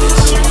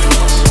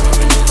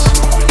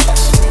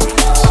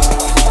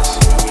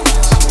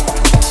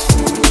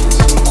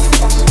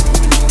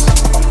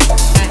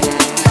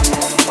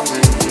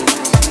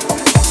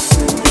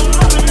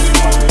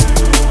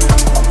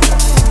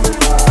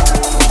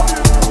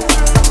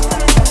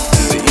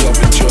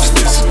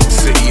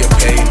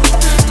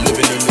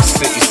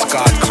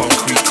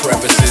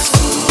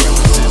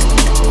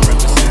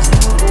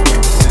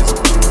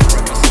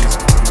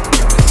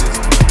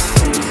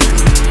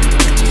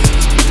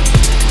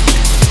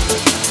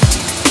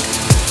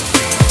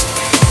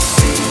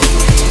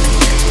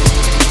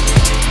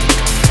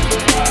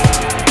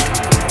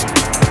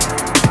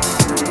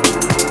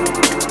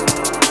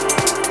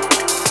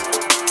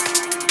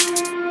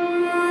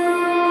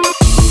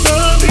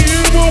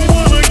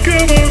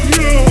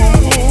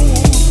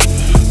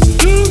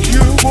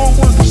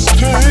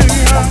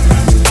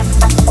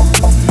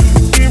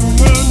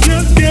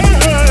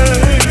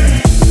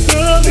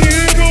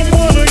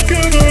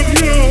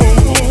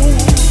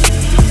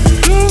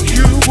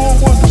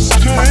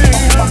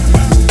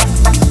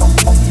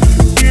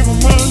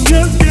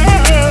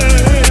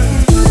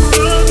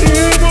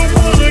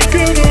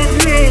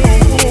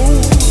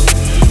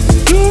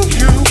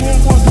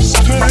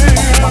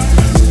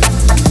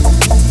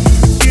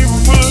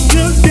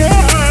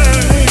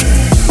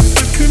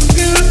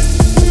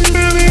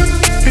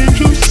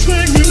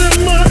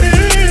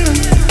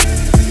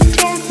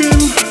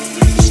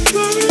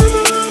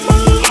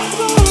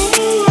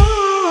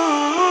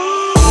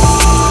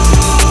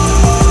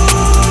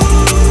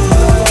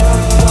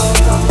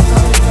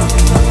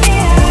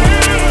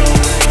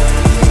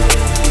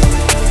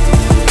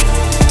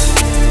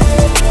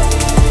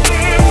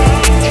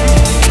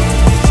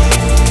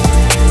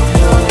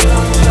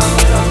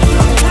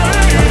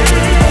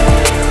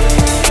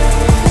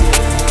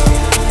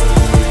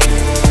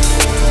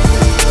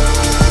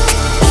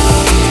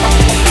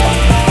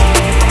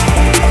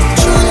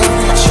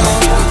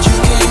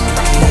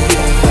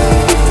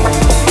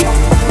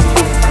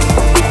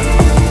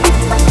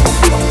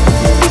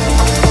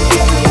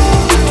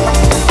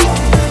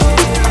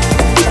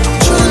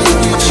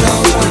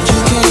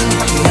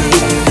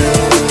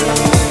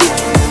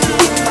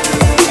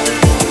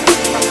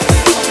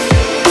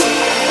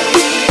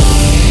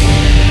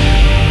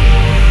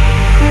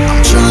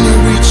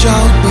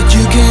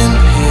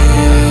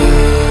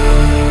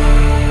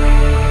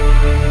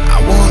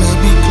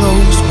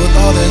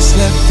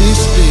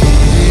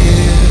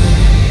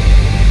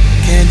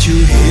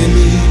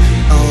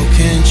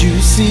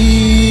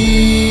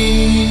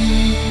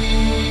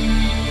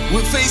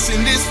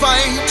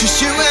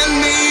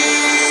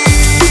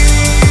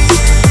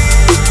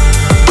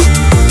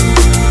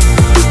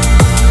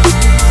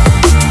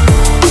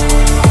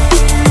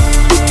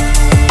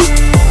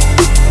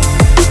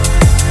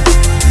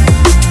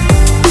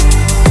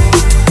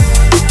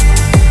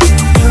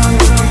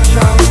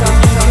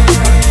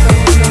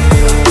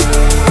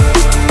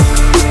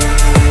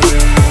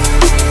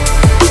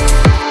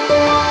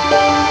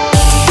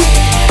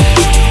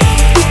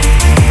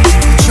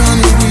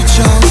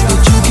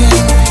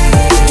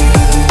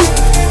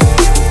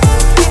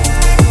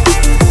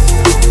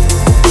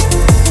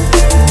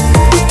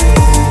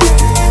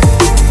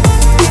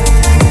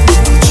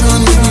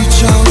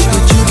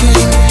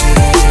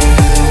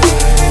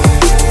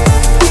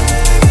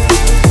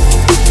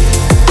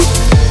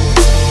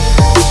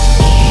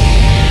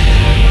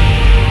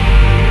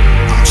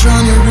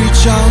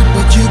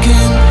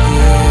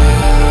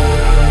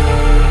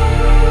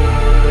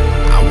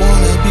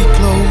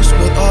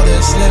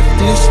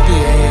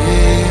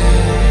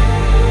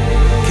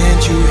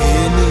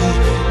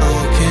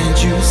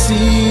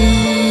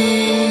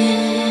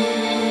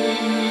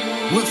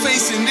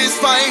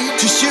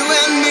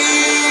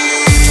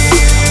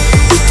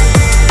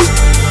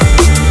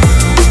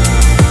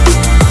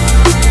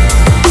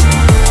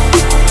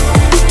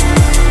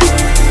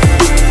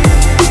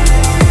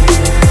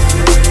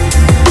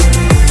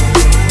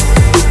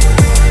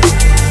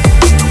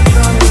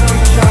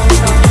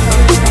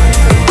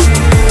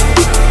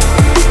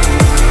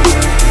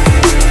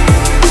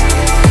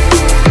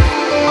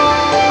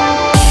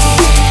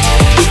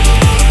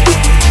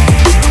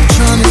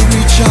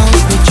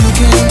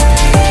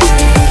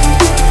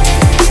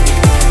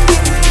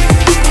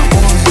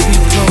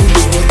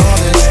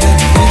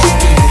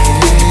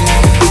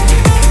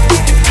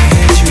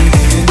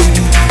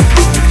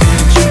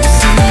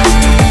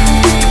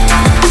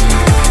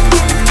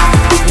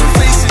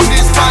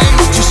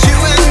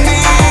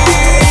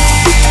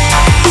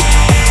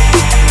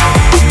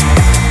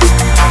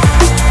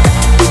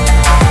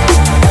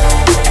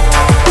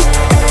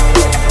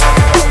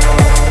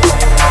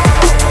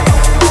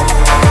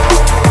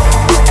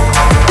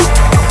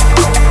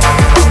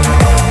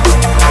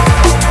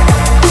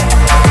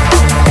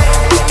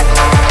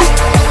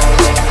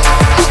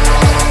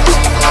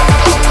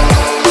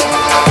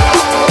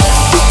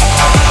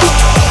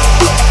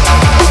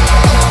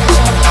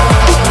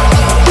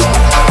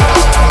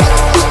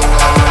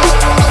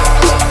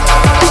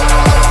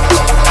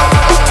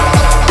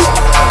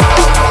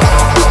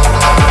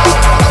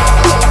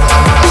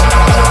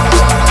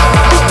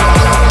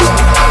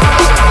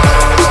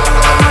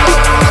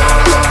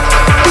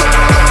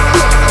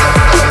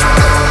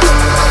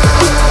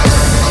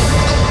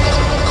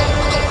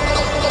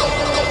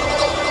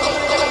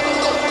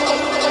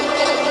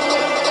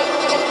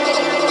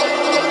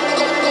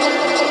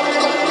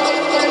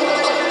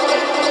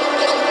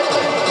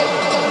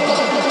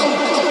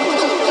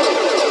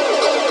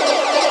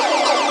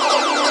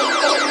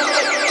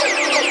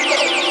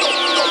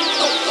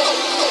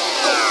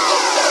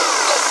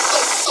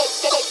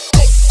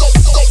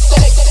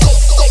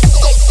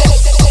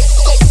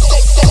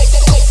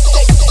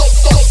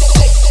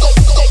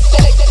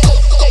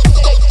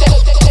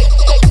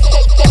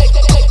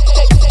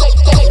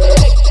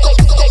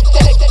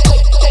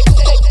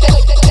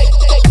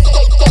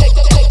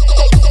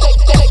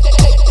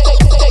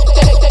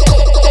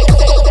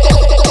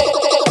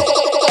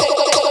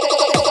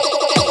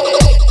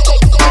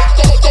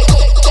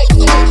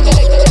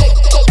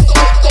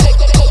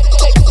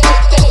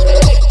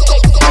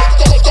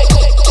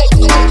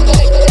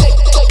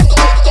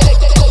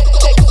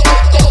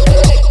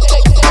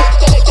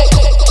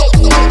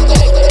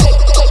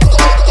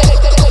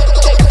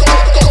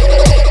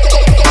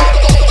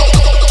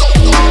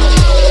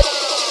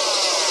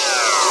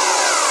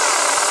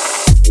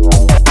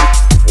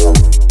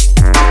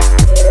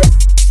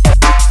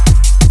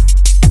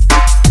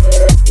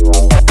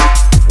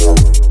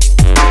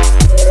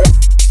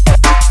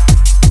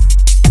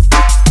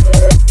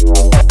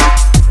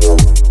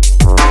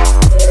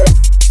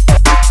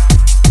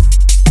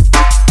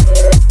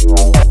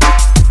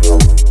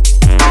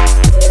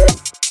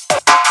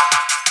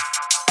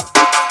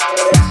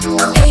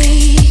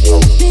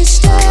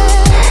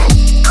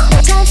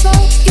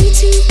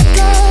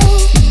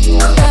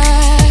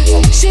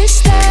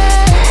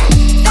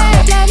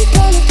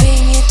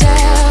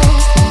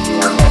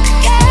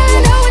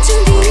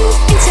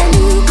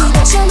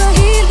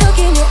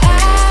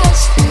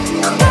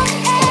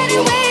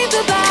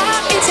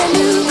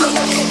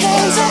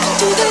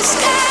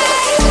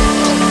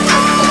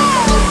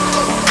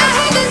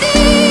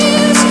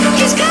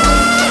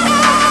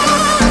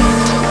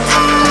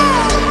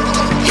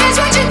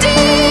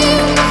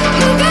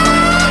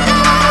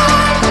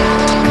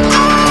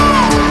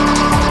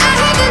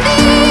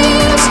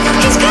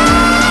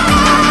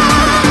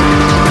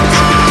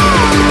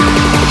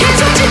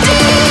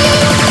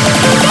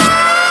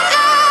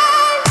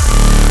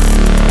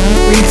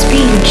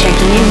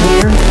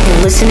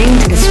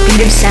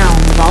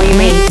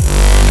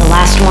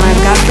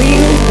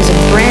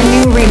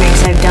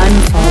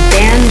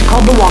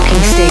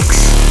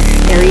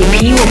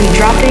 EP will be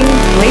dropping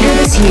later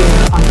this year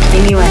on Play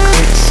Me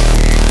Records.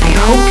 I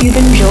hope you've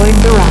enjoyed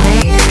the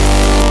ride.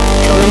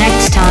 Till the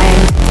next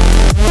time.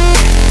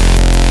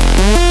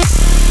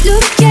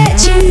 Look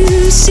at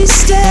you,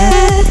 sister.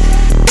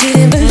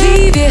 Didn't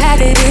believe you had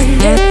it